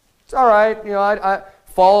all right, you know, I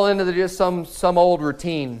fall into just some old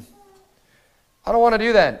routine. I don't want to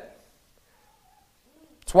do that.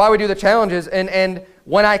 It's why we do the challenges. And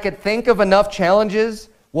when I could think of enough challenges,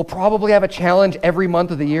 we'll probably have a challenge every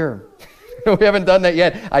month of the year. We haven't done that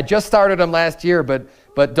yet. I just started them last year,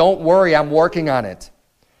 but don't worry, I'm working on it.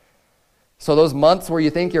 So those months where you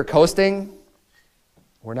think you're coasting,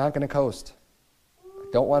 we're not going to coast. I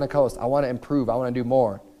don't want to coast. I want to improve. I want to do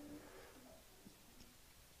more.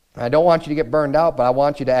 I don't want you to get burned out, but I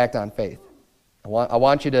want you to act on faith. I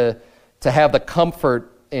want you to have the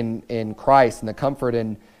comfort in Christ and the comfort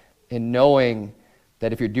in knowing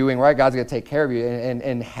that if you're doing right, God's going to take care of you.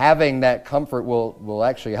 And having that comfort will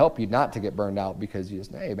actually help you not to get burned out because you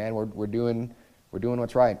just, hey man, we're doing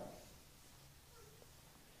what's right.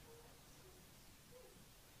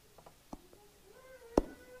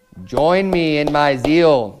 Join me in my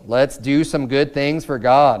zeal. Let's do some good things for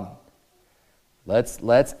God.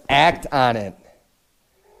 Let's act on it.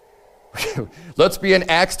 Let's be an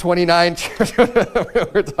Acts 29 church. We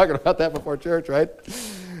were talking about that before church, right?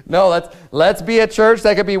 No, let's be a church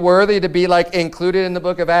that could be worthy to be like included in the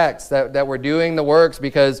book of Acts, that we're doing the works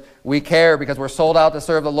because we care, because we're sold out to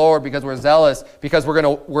serve the Lord, because we're zealous, because we're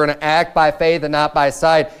gonna act by faith and not by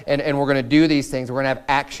sight, and we're gonna do these things. We're gonna have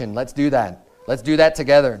action. Let's do that. Let's do that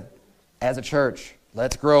together as a church.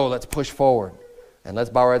 Let's grow. Let's push forward, and let's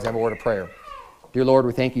bow our heads and have a word of prayer. Dear Lord,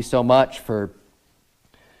 we thank you so much for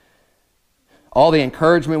all the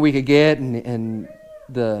encouragement we could get and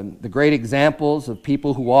the great examples of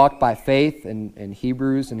people who walked by faith in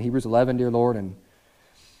Hebrews 11, dear Lord, and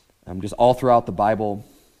just all throughout the Bible.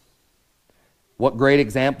 What great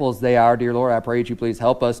examples they are, dear Lord. I pray that you please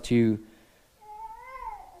help us to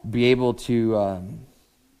be able to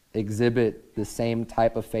exhibit the same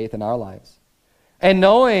type of faith in our lives. And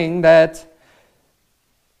knowing that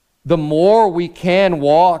the more we can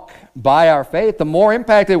walk by our faith, the more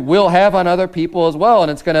impact it will have on other people as well.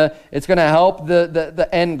 And it's gonna help the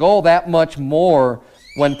end goal that much more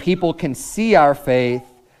when people can see our faith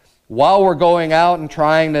while we're going out and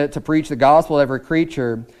trying to preach the gospel to every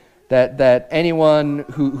creature, that anyone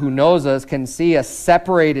who knows us can see a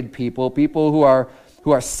separated people who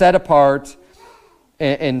are set apart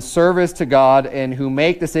in service to God and who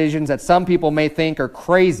make decisions that some people may think are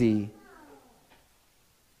crazy,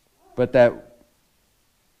 but that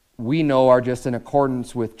we know are just in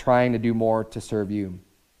accordance with trying to do more to serve you.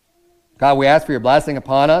 God, we ask for your blessing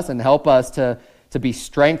upon us and help us to be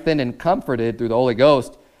strengthened and comforted through the Holy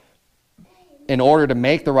Ghost in order to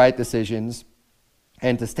make the right decisions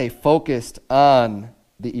and to stay focused on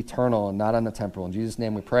the eternal and not on the temporal. In Jesus'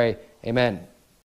 name we pray, amen.